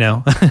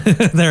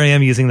 there I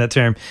am using that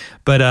term.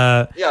 But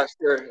yeah,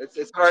 sure.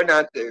 It's hard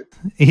not to.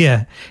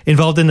 Yeah.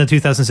 Involved in the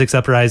 2006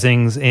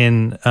 uprisings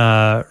in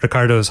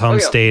Ricardo's home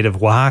state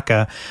of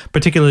Oaxaca,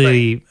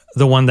 particularly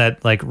the one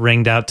that like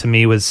ringed out to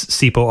me was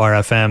SIPO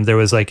RFM. There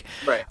was like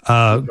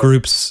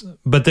groups,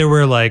 but there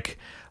were like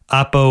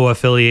APO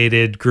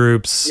affiliated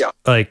groups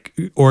like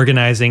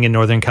organizing in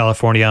Northern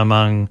California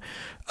among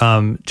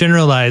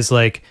generalized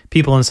like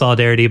people in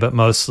solidarity, but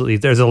mostly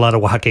there's a lot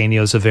of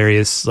Oaxaqueños of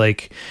various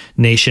like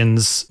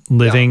nations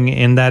living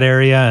in that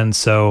area. And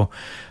so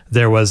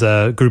there was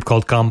a group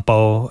called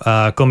Campo,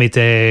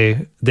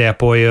 Comité de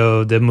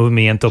Apoyo de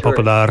Movimiento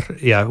Popular.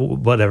 Yeah,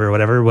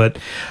 whatever. But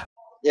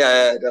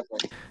yeah,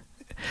 definitely.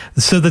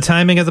 So the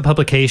timing of the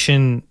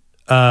publication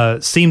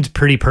seemed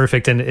pretty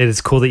perfect, and it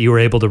is cool that you were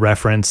able to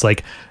reference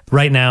like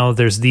right now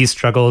there's these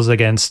struggles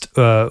against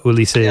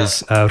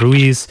Ulises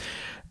Ruiz.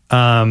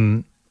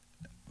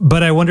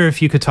 But I wonder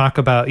if you could talk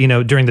about,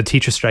 during the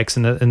teacher strikes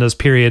in those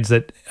periods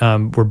that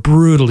were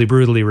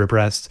brutally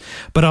repressed,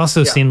 but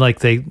also seemed like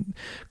they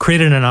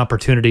created an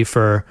opportunity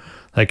for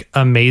like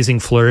amazing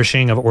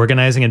flourishing of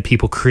organizing and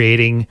people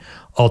creating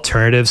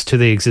alternatives to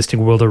the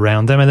existing world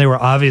around them. And they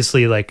were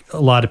obviously like a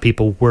lot of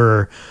people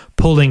were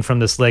pulling from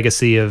this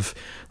legacy of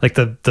like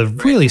the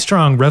really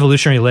strong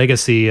revolutionary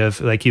legacy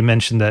of, like you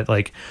mentioned, that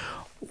like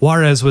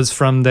Juarez was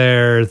from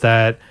there,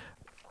 that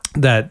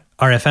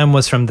RFM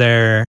was from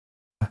there.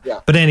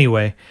 Yeah. But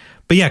anyway,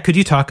 could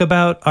you talk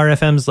about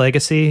RFM's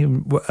legacy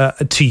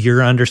to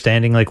your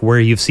understanding, like where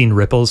you've seen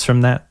ripples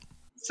from that?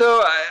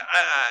 So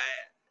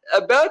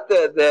about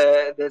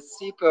the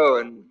SIPO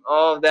and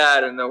all of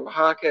that and the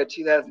Oaxaca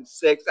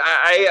 2006,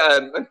 I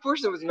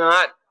unfortunately was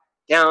not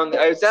down.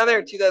 I was down there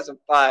in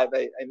 2005.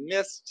 I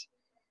missed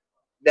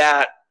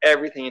that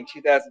everything in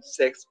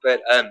 2006,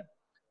 but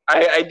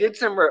I did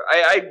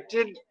I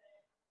did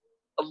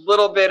a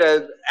little bit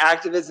of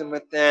activism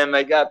with them.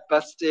 I got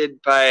busted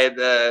by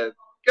the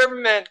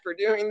government for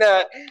doing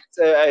that,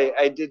 so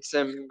I just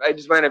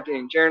wound up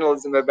doing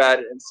journalism about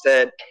it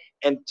instead.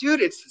 And dude,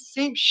 it's the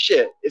same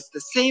shit. It's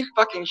the same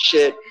fucking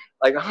shit.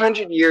 Like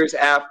 100 years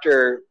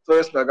after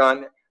Flores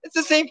Magon, it's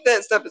the same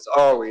stuff as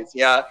always.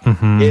 Yeah,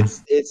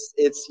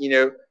 it's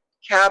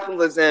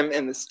capitalism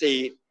and the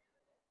state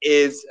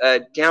is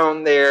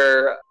down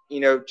there.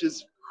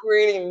 Just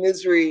creating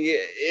misery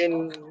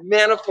in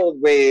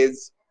manifold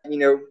ways.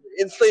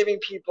 Enslaving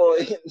people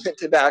in the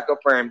tobacco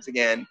farms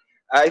again.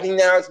 I think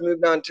now it's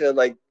moved on to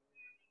like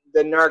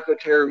the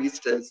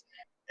narco-terroristas,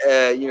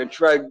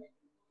 drug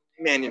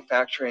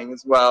manufacturing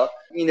as well.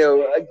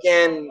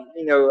 Again,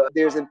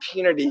 there's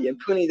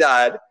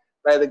impunidad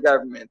by the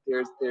government.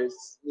 There's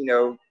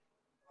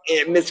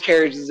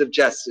miscarriages of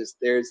justice.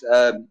 There's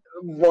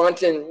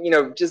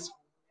wanton, just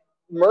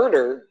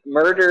murder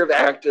of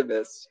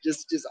activists.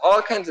 Just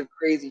all kinds of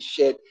crazy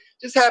shit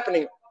just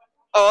happening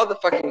all the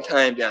fucking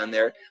time down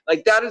there.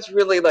 Like that is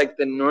really like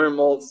the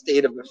normal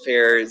state of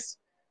affairs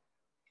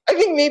I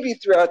think maybe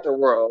throughout the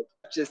world,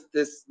 just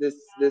this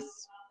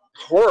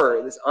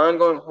horror, this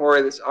ongoing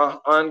horror, this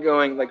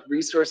ongoing like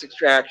resource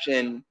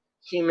extraction,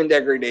 human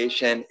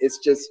degradation is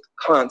just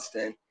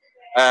constant.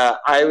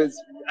 I was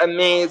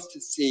amazed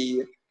to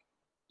see,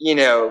 you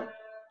know,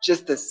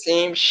 just the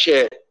same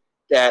shit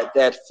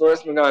that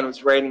Flores Magon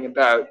was writing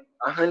about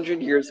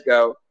 100 years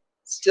ago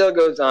still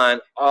goes on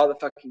all the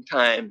fucking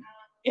time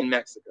in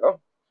Mexico.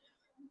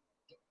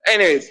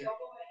 Anyways,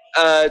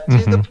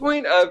 to the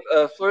point of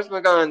Flores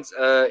Magon's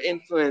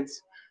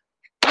influence,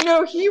 you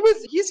know,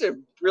 he's a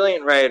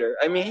brilliant writer.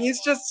 I mean,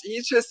 he's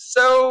just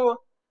so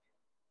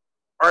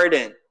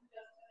ardent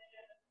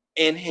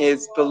in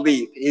his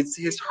belief.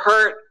 His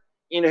heart,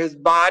 you know, his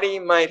body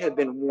might have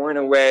been worn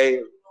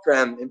away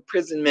from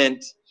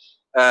imprisonment,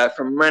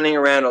 from running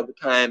around all the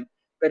time,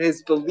 but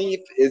his belief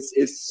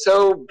is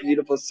so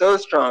beautiful, so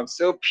strong,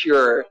 so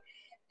pure.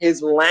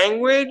 His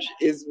language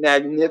is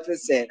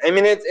magnificent. I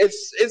mean,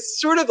 it's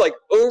sort of like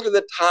over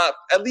the top,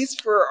 at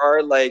least for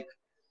our like,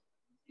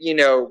 you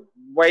know,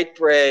 white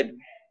boy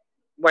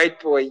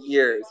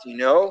ears, you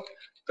know,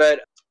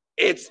 but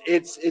it's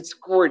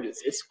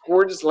gorgeous. It's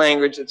gorgeous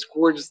language. It's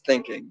gorgeous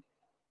thinking,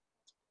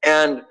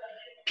 and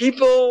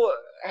people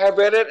have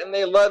read it and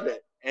they love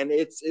it. And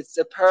it's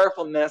a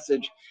powerful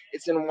message.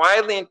 It's been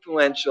widely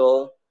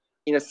influential.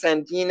 You know,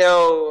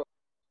 Sandino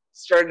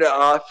started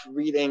off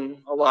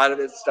reading a lot of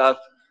his stuff.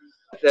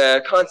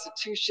 The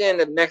Constitution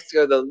of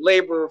Mexico, the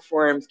labor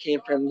reforms came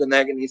from the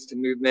Magonista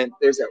movement.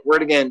 There's that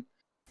word again.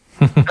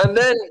 And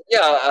then,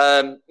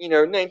 you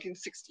know,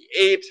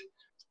 1968,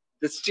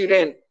 the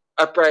student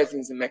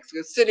uprisings in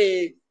Mexico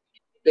City,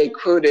 they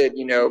quoted,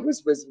 you know,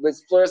 was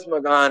Flores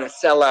Magon a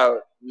sellout?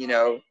 You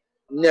know,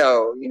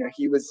 no, you know,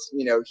 he was,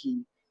 you know,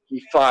 he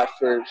fought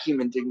for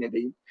human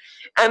dignity.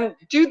 And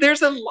dude,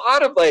 there's a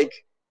lot of like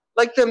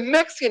the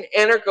Mexican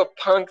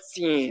anarcho-punk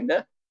scene,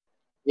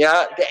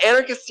 yeah, the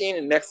anarchist scene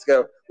in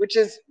Mexico, which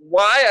is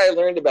why I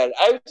learned about it.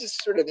 I was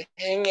just sort of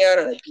hanging out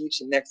on a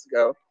beach in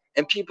Mexico,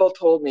 and people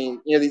told me,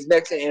 you know, these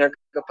Mexican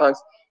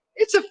anarcho-punks,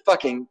 it's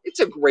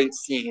a great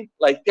scene.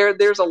 Like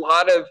there's a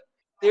lot of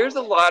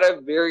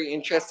very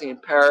interesting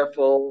and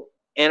powerful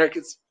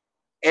anarchist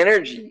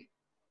energy,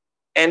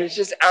 and it's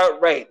just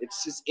outright.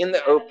 It's just in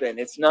the open.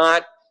 It's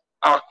not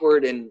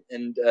awkward and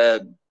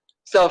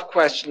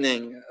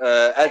self-questioning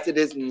as it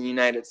is in the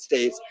United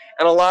States.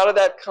 And a lot of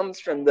that comes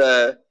from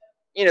the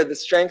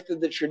strength of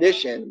the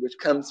tradition, which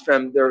comes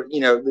from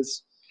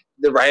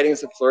the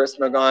writings of Flores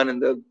Magon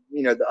and the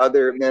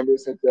other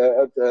members of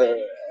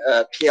the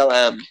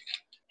PLM.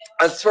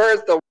 As far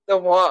as the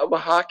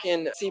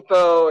Oaxacan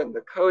SIPO and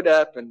the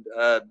CODEP and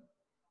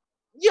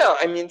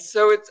I mean,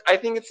 so I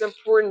think it's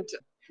important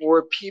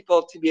for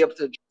people to be able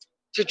to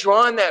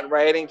draw on that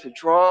writing, to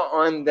draw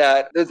on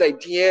those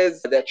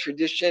ideas, that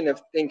tradition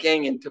of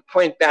thinking, and to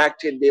point back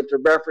to it, and be able to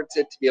reference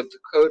it, to be able to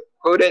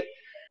quote it.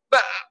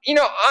 But you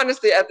know,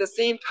 honestly, at the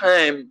same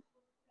time,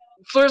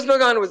 Flores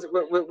Magon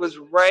was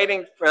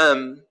writing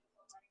from,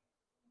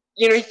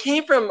 you know, he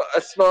came from a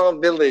small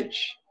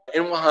village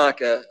in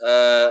Oaxaca,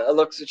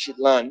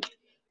 Aloxochitlan.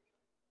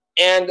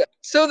 And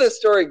so the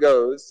story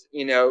goes,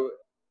 you know,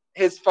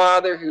 his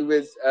father, who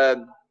was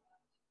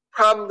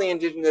probably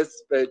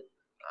indigenous, but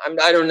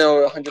I don't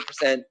know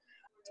 100%,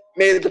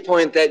 made the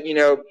point that, you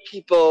know,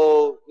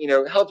 people, you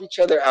know, help each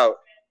other out,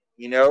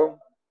 you know,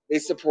 they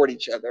support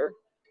each other.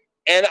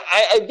 And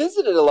I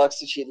visited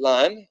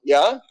Aloxochitlan,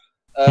 in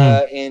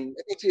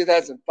I think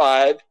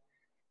 2005,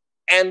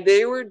 and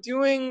they were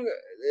doing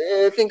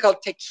a thing called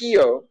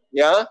tequio,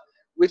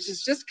 which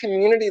is just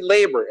community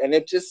labor. And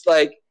it just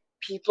like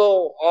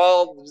people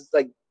all just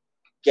like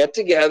get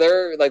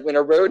together, like when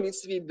a road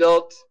needs to be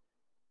built,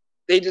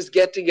 they just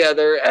get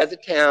together as a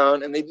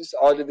town and they just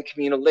all do the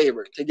communal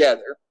labor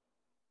together.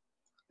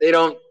 They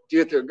don't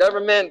do it through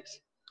government.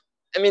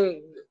 I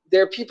mean,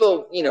 there are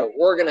people, you know,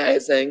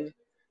 organizing,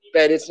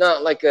 but it's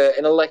not like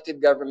an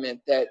elected government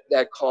that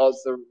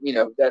calls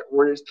that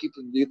orders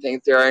people to do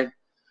things. There aren't.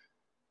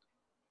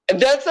 And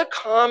that's a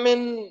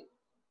common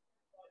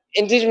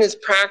indigenous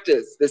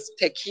practice. This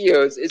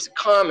tequios is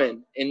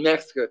common in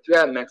Mexico,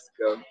 throughout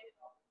Mexico.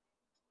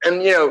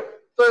 And, you know,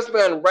 Flores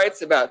Magon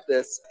writes about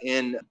this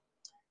in,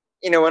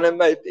 you know, one of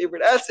my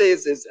favorite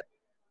essays is,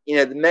 you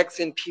know, the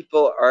Mexican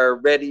people are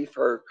ready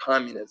for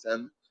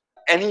communism.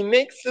 And he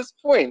makes this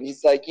point.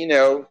 He's like, you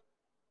know,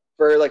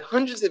 for like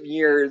hundreds of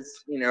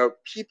years, you know,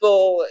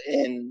 people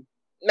in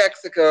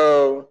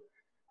Mexico,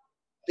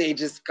 they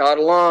just got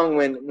along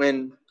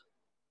when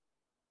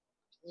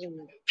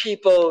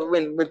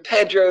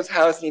Pedro's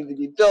house needed to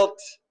be built,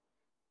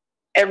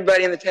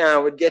 everybody in the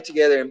town would get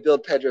together and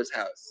build Pedro's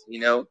house, you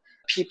know.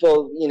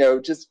 People, you know,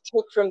 just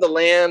took from the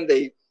land.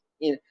 They,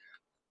 you know,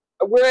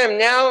 where I am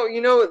now,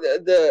 you know,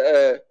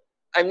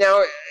 I'm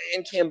now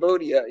in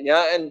Cambodia,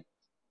 and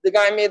the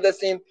guy made the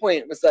same point.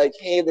 It was like,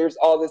 hey, there's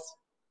all this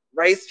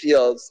rice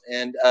fields,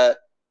 and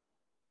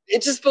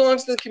it just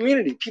belongs to the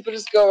community. People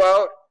just go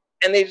out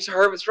and they just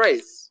harvest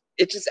rice.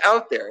 It's just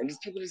out there, and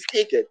just people just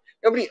take it.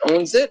 Nobody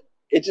owns it.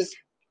 It just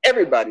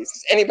everybody's,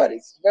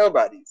 anybody's,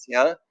 nobody's,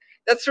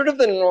 That's sort of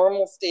the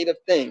normal state of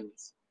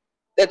things.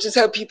 That's just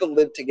how people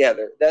live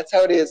together. That's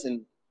how it is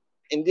in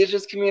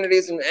indigenous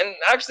communities and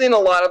actually in a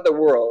lot of the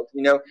world.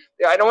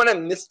 I don't want to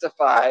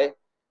mystify,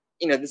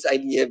 this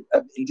idea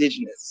of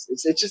indigenous.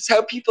 It's just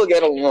how people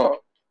get along.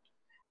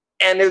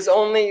 And there's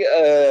only,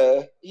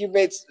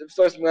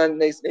 Flores Magon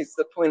makes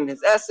the point in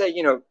his essay,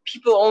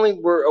 people only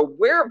were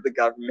aware of the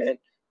government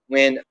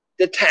when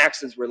the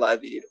taxes were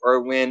levied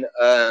or when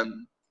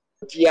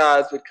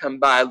Diaz would come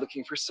by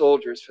looking for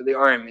soldiers for the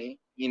army,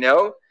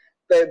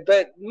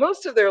 But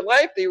most of their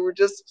life, they were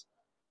just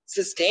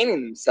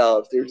sustaining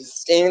themselves. They were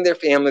sustaining their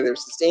family. They were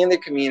sustaining their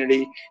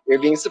community. They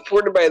were being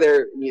supported by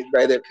their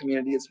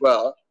community as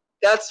well.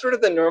 That's sort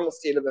of the normal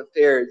state of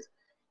affairs.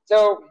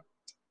 So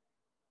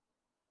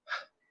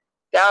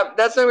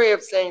that's my way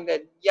of saying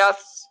that,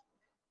 yes,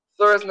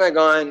 Flores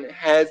Magon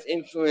has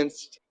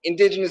influenced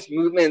indigenous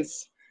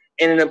movements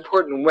in an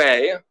important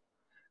way,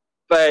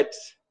 but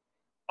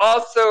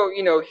also,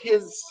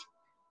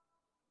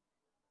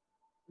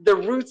 the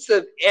roots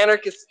of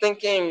anarchist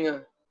thinking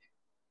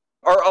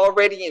are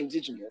already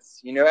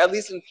indigenous, at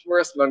least in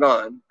Flores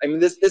Magon. I mean,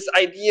 this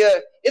idea,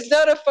 it's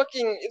not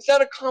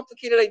a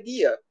complicated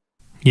idea.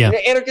 Yeah.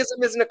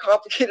 Anarchism isn't a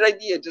complicated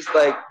idea, just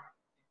like,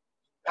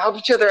 help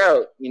each other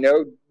out,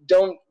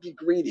 don't be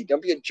greedy,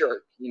 don't be a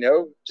jerk,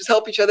 just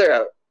help each other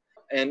out.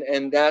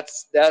 And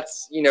that's the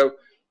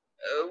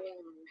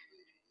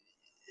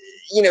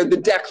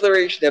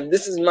declaration of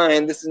this is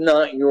mine, this is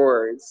not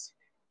yours,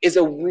 is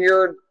a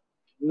weird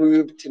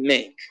move to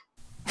make.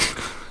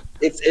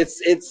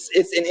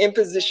 It's an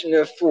imposition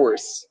of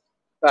force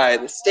by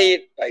the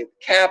state, by the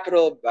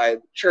capital, by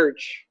the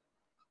church.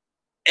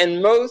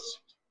 And most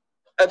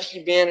of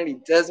humanity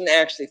doesn't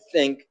actually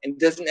think and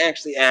doesn't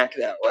actually act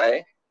that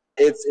way.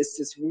 It's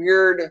this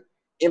weird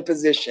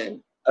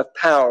imposition of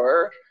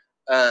power,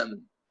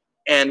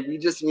 and we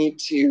just need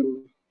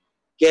to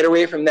get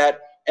away from that.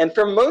 And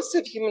for most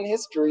of human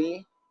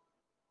history,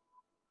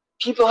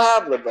 people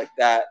have lived like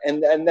that,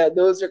 and that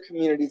those are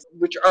communities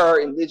which are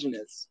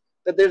indigenous.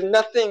 But there's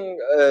nothing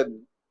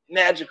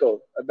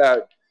magical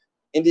about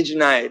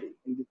indigeneity.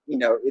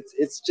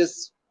 It's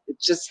just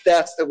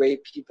that's the way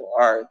people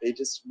are. They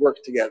just work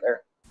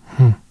together.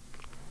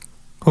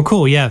 Well,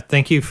 cool. Yeah,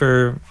 thank you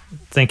for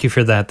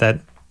that. That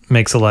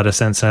makes a lot of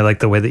sense. And I like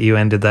the way that you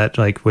ended that,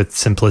 like, with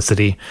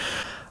simplicity.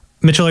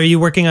 Mitchell, are you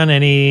working on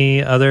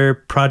any other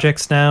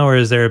projects now, or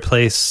is there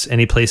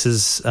any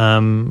places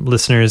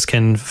listeners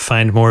can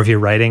find more of your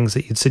writings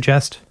that you'd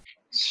suggest?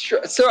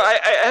 Sure. So I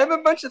have a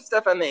bunch of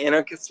stuff on the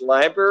Anarchist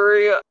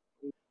Library.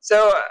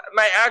 So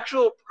my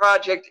actual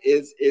project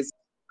is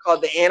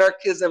called The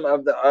Anarchism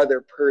of the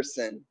Other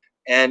Person.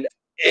 And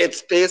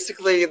it's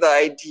basically the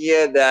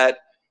idea that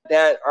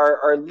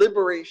our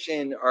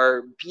liberation,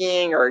 our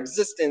being, our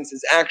existence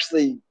is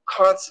actually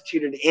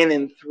constituted in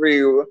and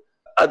through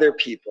other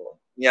people.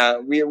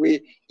 Yeah,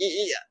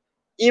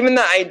 even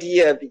the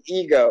idea of the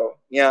ego,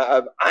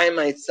 of I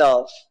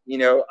myself,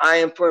 I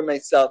am for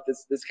myself,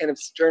 this kind of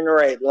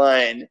Stirnerite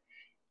line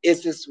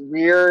is this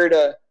weird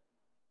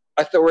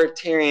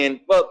authoritarian,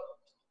 well,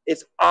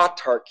 it's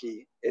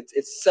autarky,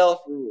 it's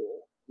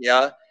self-rule,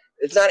 yeah?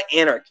 It's not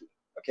anarchy,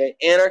 okay?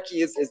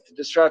 Anarchy is the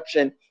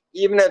disruption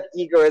even of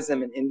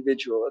egoism and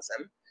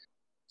individualism.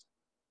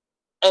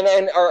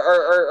 And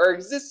our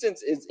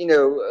existence is,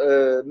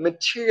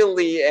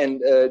 materially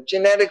and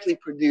genetically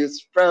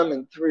produced from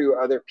and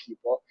through other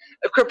people.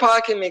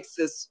 Kropotkin makes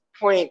this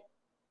point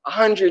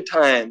 100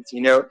 times,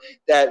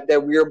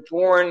 that we are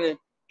born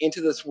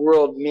into this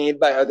world made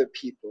by other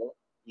people,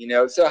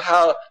 So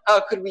how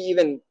could we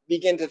even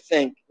begin to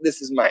think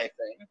this is my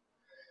thing?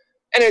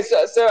 Anyway,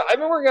 so I've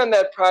been working on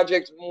that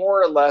project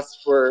more or less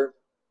for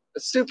a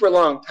super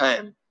long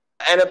time,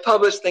 and I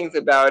published things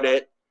about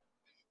it.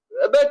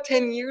 About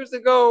 10 years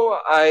ago,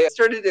 I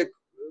started to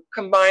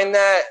combine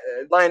that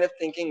line of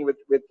thinking with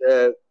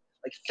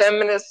like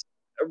feminist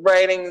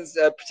writings,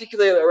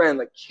 particularly around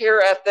like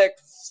care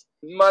ethics,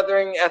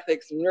 mothering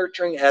ethics,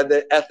 nurturing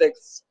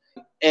ethics.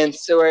 And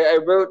so I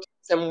wrote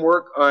some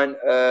work on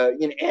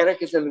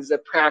anarchism as a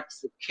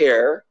practice of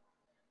care.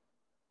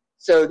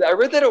 So I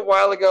read that a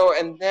while ago,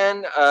 and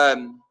then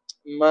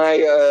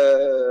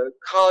my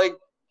colleague,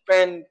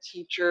 friend,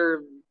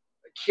 teacher,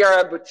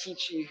 Chiara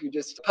Bottici, who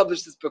just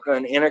published this book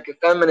on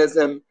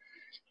anarcho-feminism,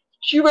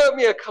 she wrote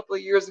me a couple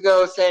of years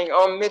ago saying,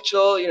 oh,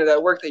 Mitchell,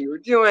 that work that you were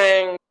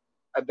doing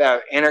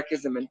about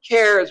anarchism and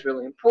care is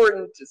really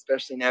important,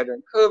 especially now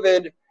during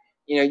COVID.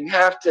 You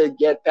have to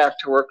get back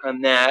to work on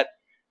that.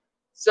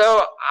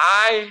 So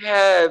I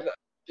have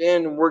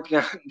been working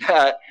on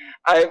that.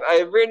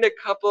 I've written a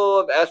couple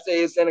of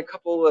essays and a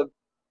couple of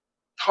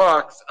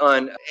talks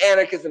on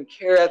anarchism,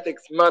 care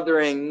ethics,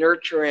 mothering,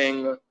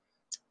 nurturing,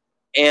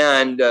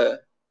 and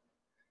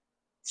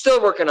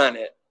still working on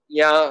it,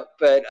 yeah,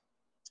 but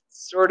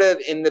sort of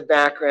in the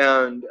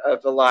background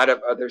of a lot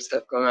of other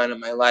stuff going on in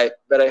my life.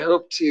 But I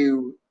hope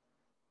to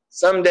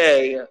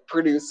someday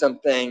produce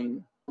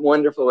something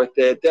wonderful with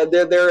it.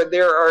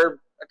 There are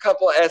a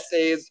couple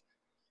essays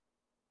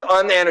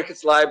on the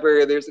Anarchist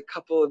Library. There's a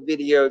couple of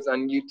videos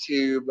on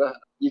YouTube.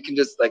 you can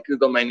just like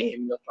Google my name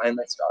and you'll find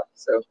my stuff.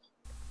 So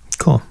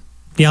cool.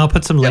 Yeah, I'll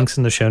put some links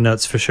in the show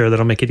notes for sure.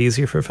 That'll make it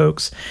easier for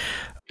folks.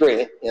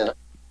 Great. Yeah.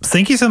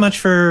 Thank you so much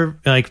for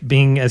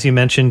being, as you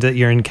mentioned, that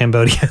you're in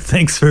Cambodia.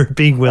 Thanks for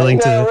being willing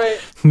to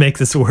make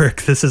this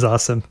work. This is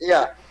awesome.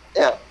 Yeah,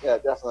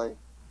 definitely.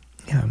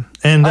 Yeah,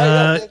 and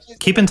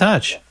keep in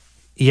touch.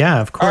 Yeah,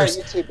 of course.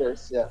 All right, you too,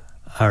 Bruce. Yeah.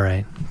 All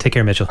right. Take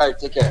care, Mitchell. All right,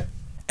 take care.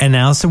 And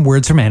now some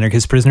words from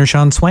anarchist prisoner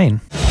Sean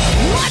Swain.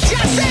 What you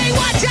say,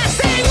 what you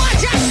say,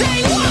 what you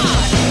say,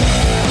 what?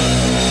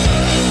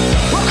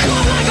 We'll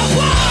come like a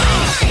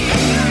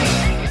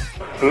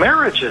flood.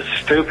 Marriage is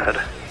stupid.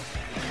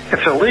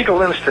 It's a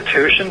legal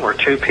institution where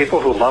two people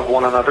who love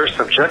one another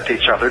subject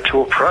each other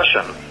to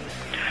oppression,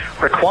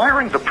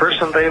 requiring the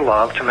person they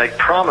love to make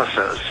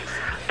promises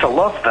to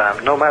love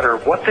them no matter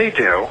what they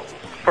do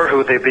or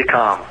who they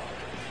become.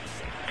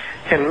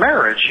 In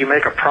marriage, you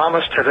make a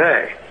promise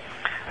today,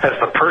 as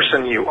the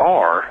person you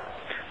are,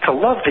 to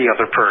love the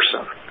other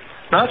person,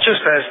 not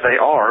just as they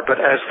are, but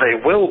as they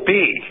will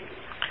be,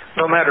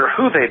 no matter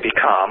who they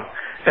become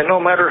and no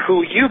matter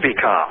who you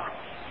become.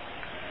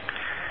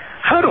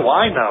 How do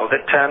I know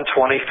that 10,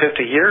 20,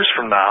 50 years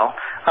from now,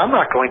 I'm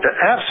not going to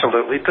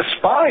absolutely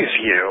despise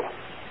you?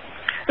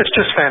 It's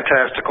just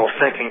fantastical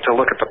thinking to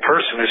look at the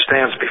person who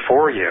stands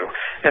before you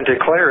and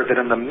declare that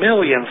in the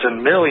millions and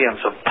millions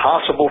of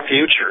possible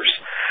futures,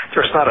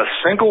 there's not a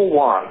single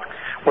one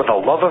where the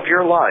love of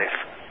your life,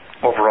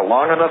 over a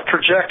long enough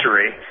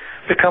trajectory,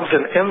 becomes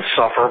an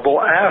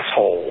insufferable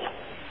asshole.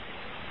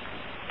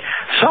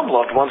 Some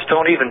loved ones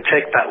don't even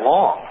take that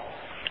long.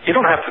 You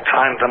don't have to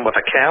time them with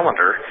a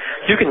calendar.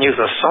 You can use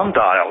a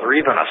sundial or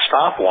even a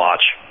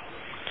stopwatch.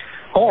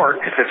 Or,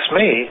 if it's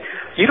me,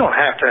 you don't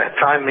have to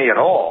time me at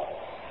all.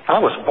 I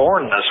was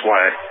born this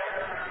way.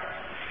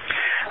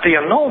 The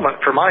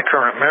annulment for my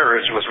current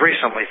marriage was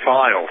recently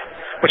filed,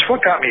 which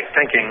what got me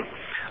thinking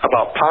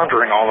about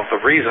pondering all of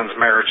the reasons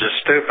marriage is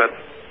stupid.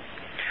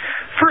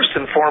 First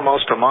and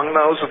foremost among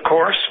those, of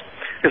course,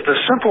 is the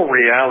simple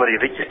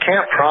reality that you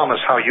can't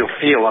promise how you'll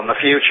feel in the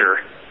future.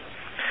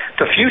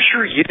 The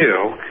future you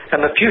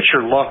and the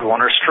future loved one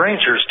are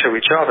strangers to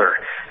each other,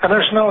 and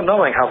there's no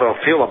knowing how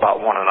they'll feel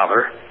about one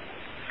another.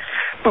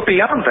 But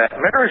beyond that,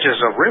 marriage is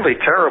a really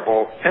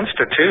terrible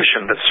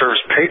institution that serves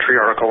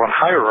patriarchal and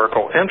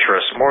hierarchical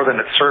interests more than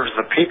it serves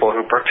the people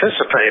who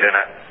participate in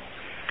it.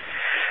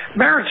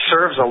 Marriage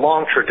serves a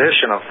long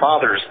tradition of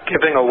fathers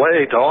giving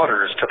away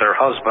daughters to their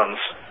husbands.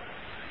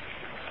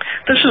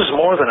 This is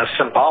more than a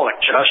symbolic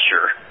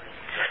gesture.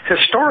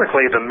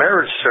 Historically, the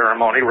marriage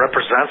ceremony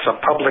represents a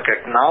public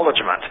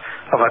acknowledgement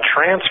of a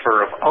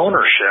transfer of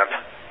ownership.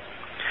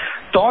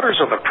 Daughters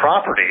are the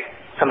property,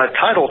 and the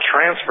title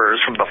transfers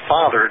from the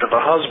father to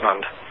the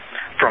husband,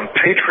 from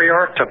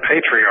patriarch to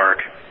patriarch.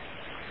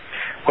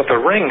 With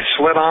the ring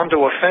slid onto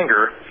a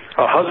finger,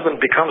 a husband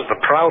becomes the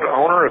proud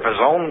owner of his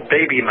own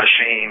baby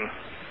machine.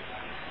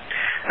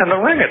 And the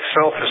ring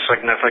itself is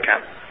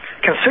significant.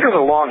 Consider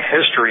the long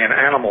history in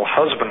animal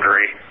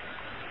husbandry,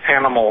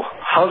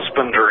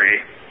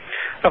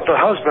 of the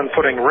husband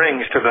putting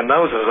rings to the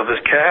noses of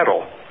his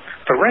cattle.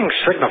 The ring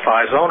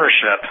signifies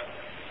ownership.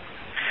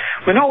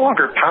 We no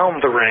longer pound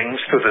the rings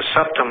through the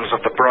septums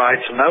of the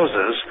bride's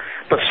noses,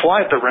 but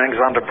slide the rings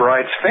onto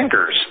bride's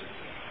fingers.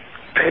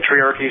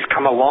 Patriarchy's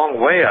come a long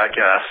way, I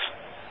guess.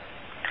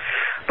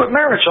 But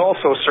marriage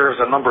also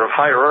serves a number of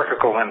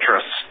hierarchical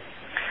interests.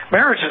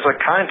 Marriage is a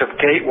kind of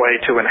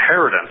gateway to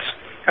inheritance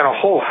and a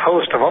whole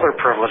host of other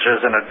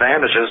privileges and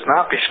advantages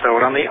not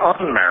bestowed on the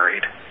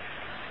unmarried.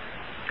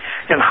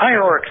 In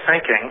hierarch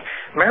thinking,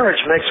 marriage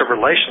makes a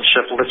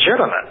relationship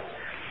legitimate.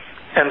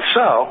 And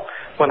so,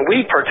 when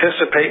we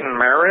participate in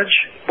marriage,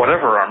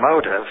 whatever our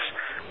motives,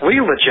 we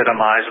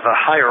legitimize the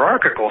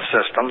hierarchical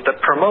system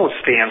that promotes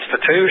the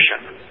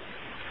institution.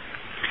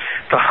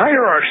 The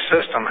hierarch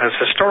system has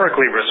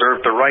historically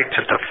reserved the right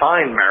to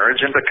define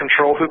marriage and to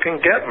control who can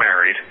get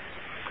married.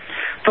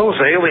 Those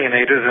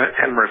alienated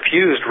and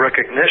refused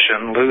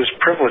recognition lose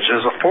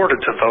privileges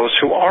afforded to those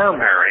who are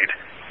married.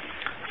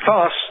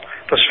 Thus,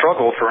 the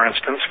struggle, for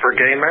instance, for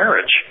gay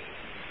marriage.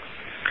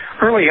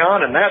 Early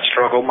on in that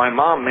struggle, my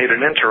mom made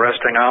an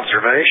interesting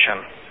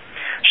observation.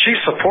 She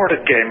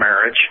supported gay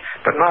marriage,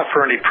 but not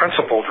for any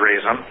principled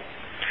reason.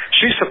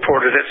 She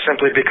supported it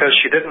simply because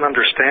she didn't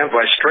understand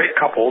why straight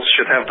couples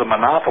should have the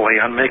monopoly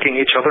on making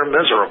each other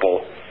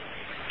miserable.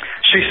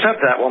 She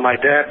said that while my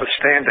dad was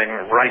standing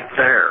right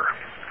there.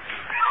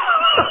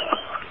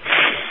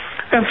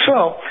 And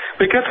so,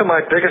 we get to my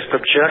biggest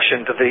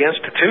objection to the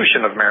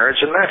institution of marriage,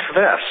 and that's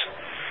this.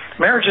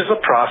 Marriage is a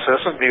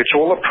process of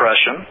mutual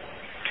oppression,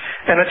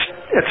 and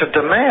it's a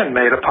demand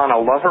made upon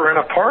a lover and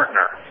a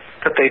partner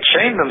that they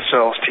chain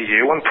themselves to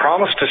you and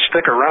promise to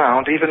stick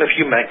around even if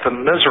you make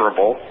them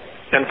miserable,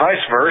 and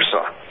vice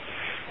versa.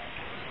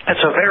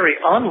 It's a very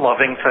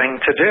unloving thing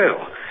to do,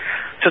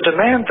 to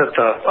demand that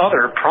the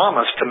other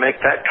promise to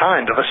make that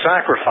kind of a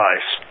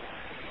sacrifice.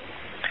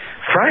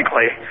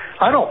 Frankly,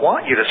 I don't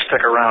want you to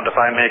stick around if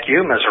I make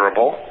you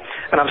miserable,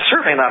 and I'm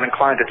certainly not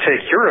inclined to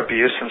take your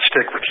abuse and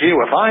stick with you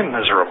if I'm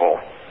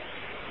miserable.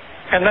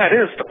 And that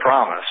is the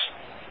promise.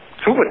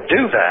 Who would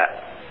do that?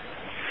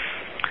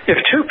 If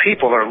two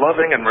people are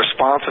loving and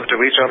responsive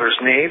to each other's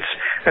needs,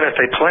 and if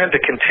they plan to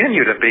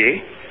continue to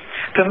be,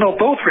 then they'll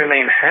both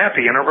remain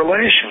happy in a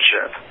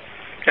relationship.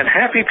 And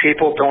happy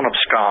people don't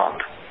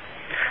abscond.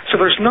 So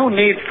there's no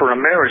need for a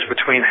marriage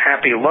between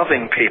happy,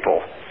 loving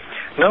people.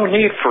 No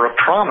need for a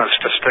promise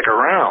to stick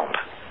around.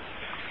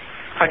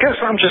 I guess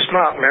I'm just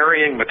not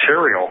marrying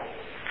material.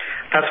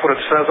 That's what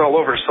it says all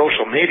over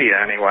social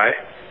media anyway.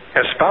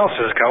 As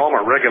spouses go, I'm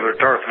a regular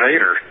Darth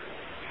Vader.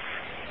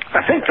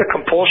 I think the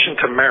compulsion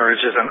to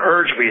marriage is an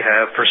urge we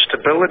have for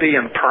stability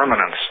and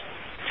permanence.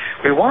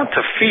 We want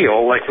to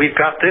feel like we've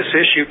got this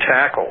issue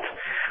tackled,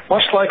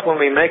 much like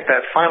when we make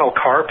that final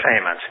car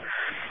payment,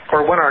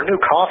 or when our new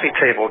coffee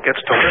table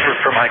gets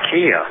delivered from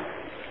IKEA.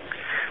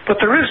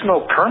 But there is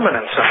no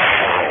permanence in the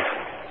world.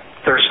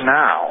 There's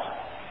now.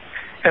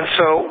 And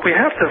so we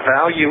have to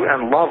value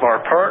and love our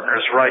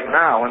partners right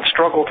now and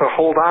struggle to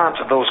hold on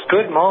to those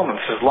good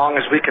moments as long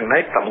as we can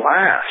make them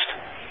last.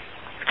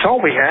 It's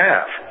all we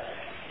have.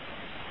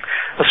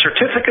 A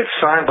certificate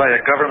signed by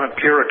a government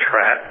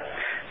bureaucrat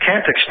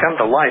can't extend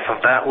the life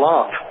of that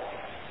love.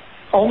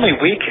 Only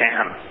we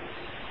can.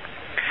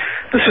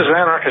 This is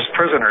anarchist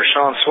prisoner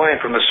Sean Swain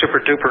from the Super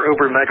Duper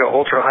Uber Mega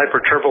Ultra Hyper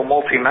Turbo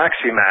Multi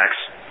Maxi Max.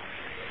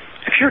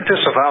 If you're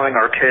disavowing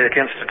archaic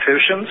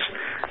institutions,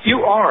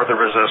 you are the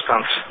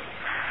resistance.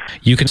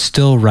 You can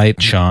still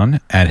write Sean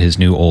at his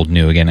new old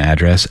new again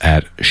address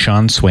at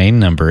Sean Swain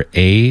number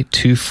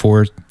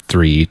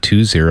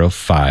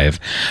A243205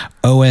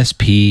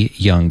 OSP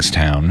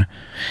Youngstown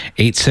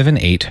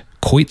 878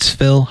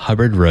 Coatesville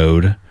Hubbard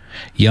Road,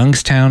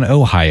 Youngstown,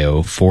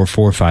 Ohio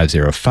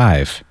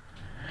 44505.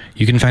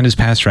 You can find his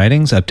past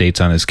writings, updates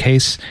on his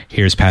case,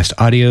 hear his past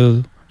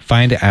audio,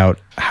 find out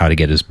how to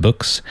get his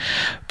books,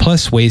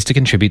 plus ways to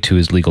contribute to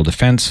his legal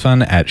defense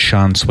fund at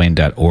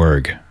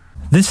seanswain.org.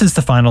 This is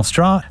The Final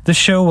Straw. This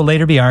show will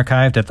later be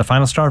archived at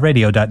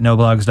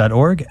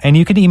thefinalstrawradio.noblogs.org, and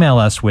you can email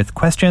us with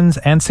questions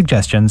and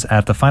suggestions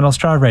at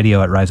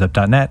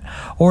thefinalstrawradio@riseup.net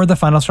or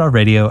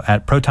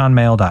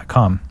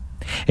thefinalstrawradio@protonmail.com.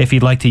 If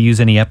you'd like to use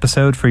any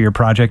episode for your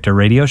project or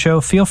radio show,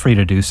 feel free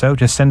to do so.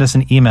 Just send us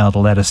an email to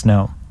let us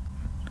know.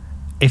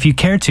 If you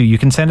care to, you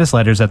can send us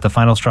letters at The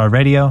Final Straw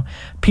Radio,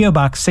 P.O.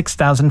 Box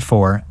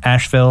 6004,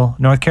 Asheville,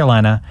 North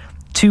Carolina,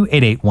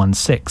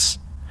 28816.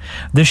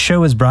 This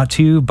show is brought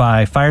to you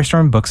by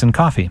Firestorm Books and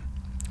Coffee.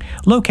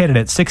 Located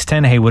at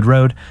 610 Haywood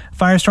Road,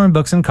 Firestorm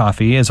Books and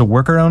Coffee is a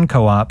worker-owned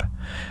co-op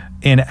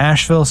in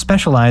Asheville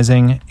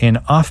specializing in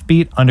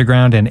offbeat,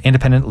 underground, and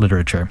independent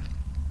literature.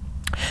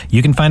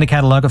 You can find a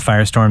catalog of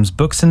Firestorm's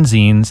books and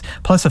zines,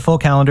 plus a full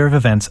calendar of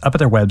events up at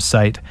their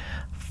website,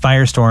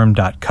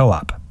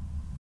 firestorm.coop.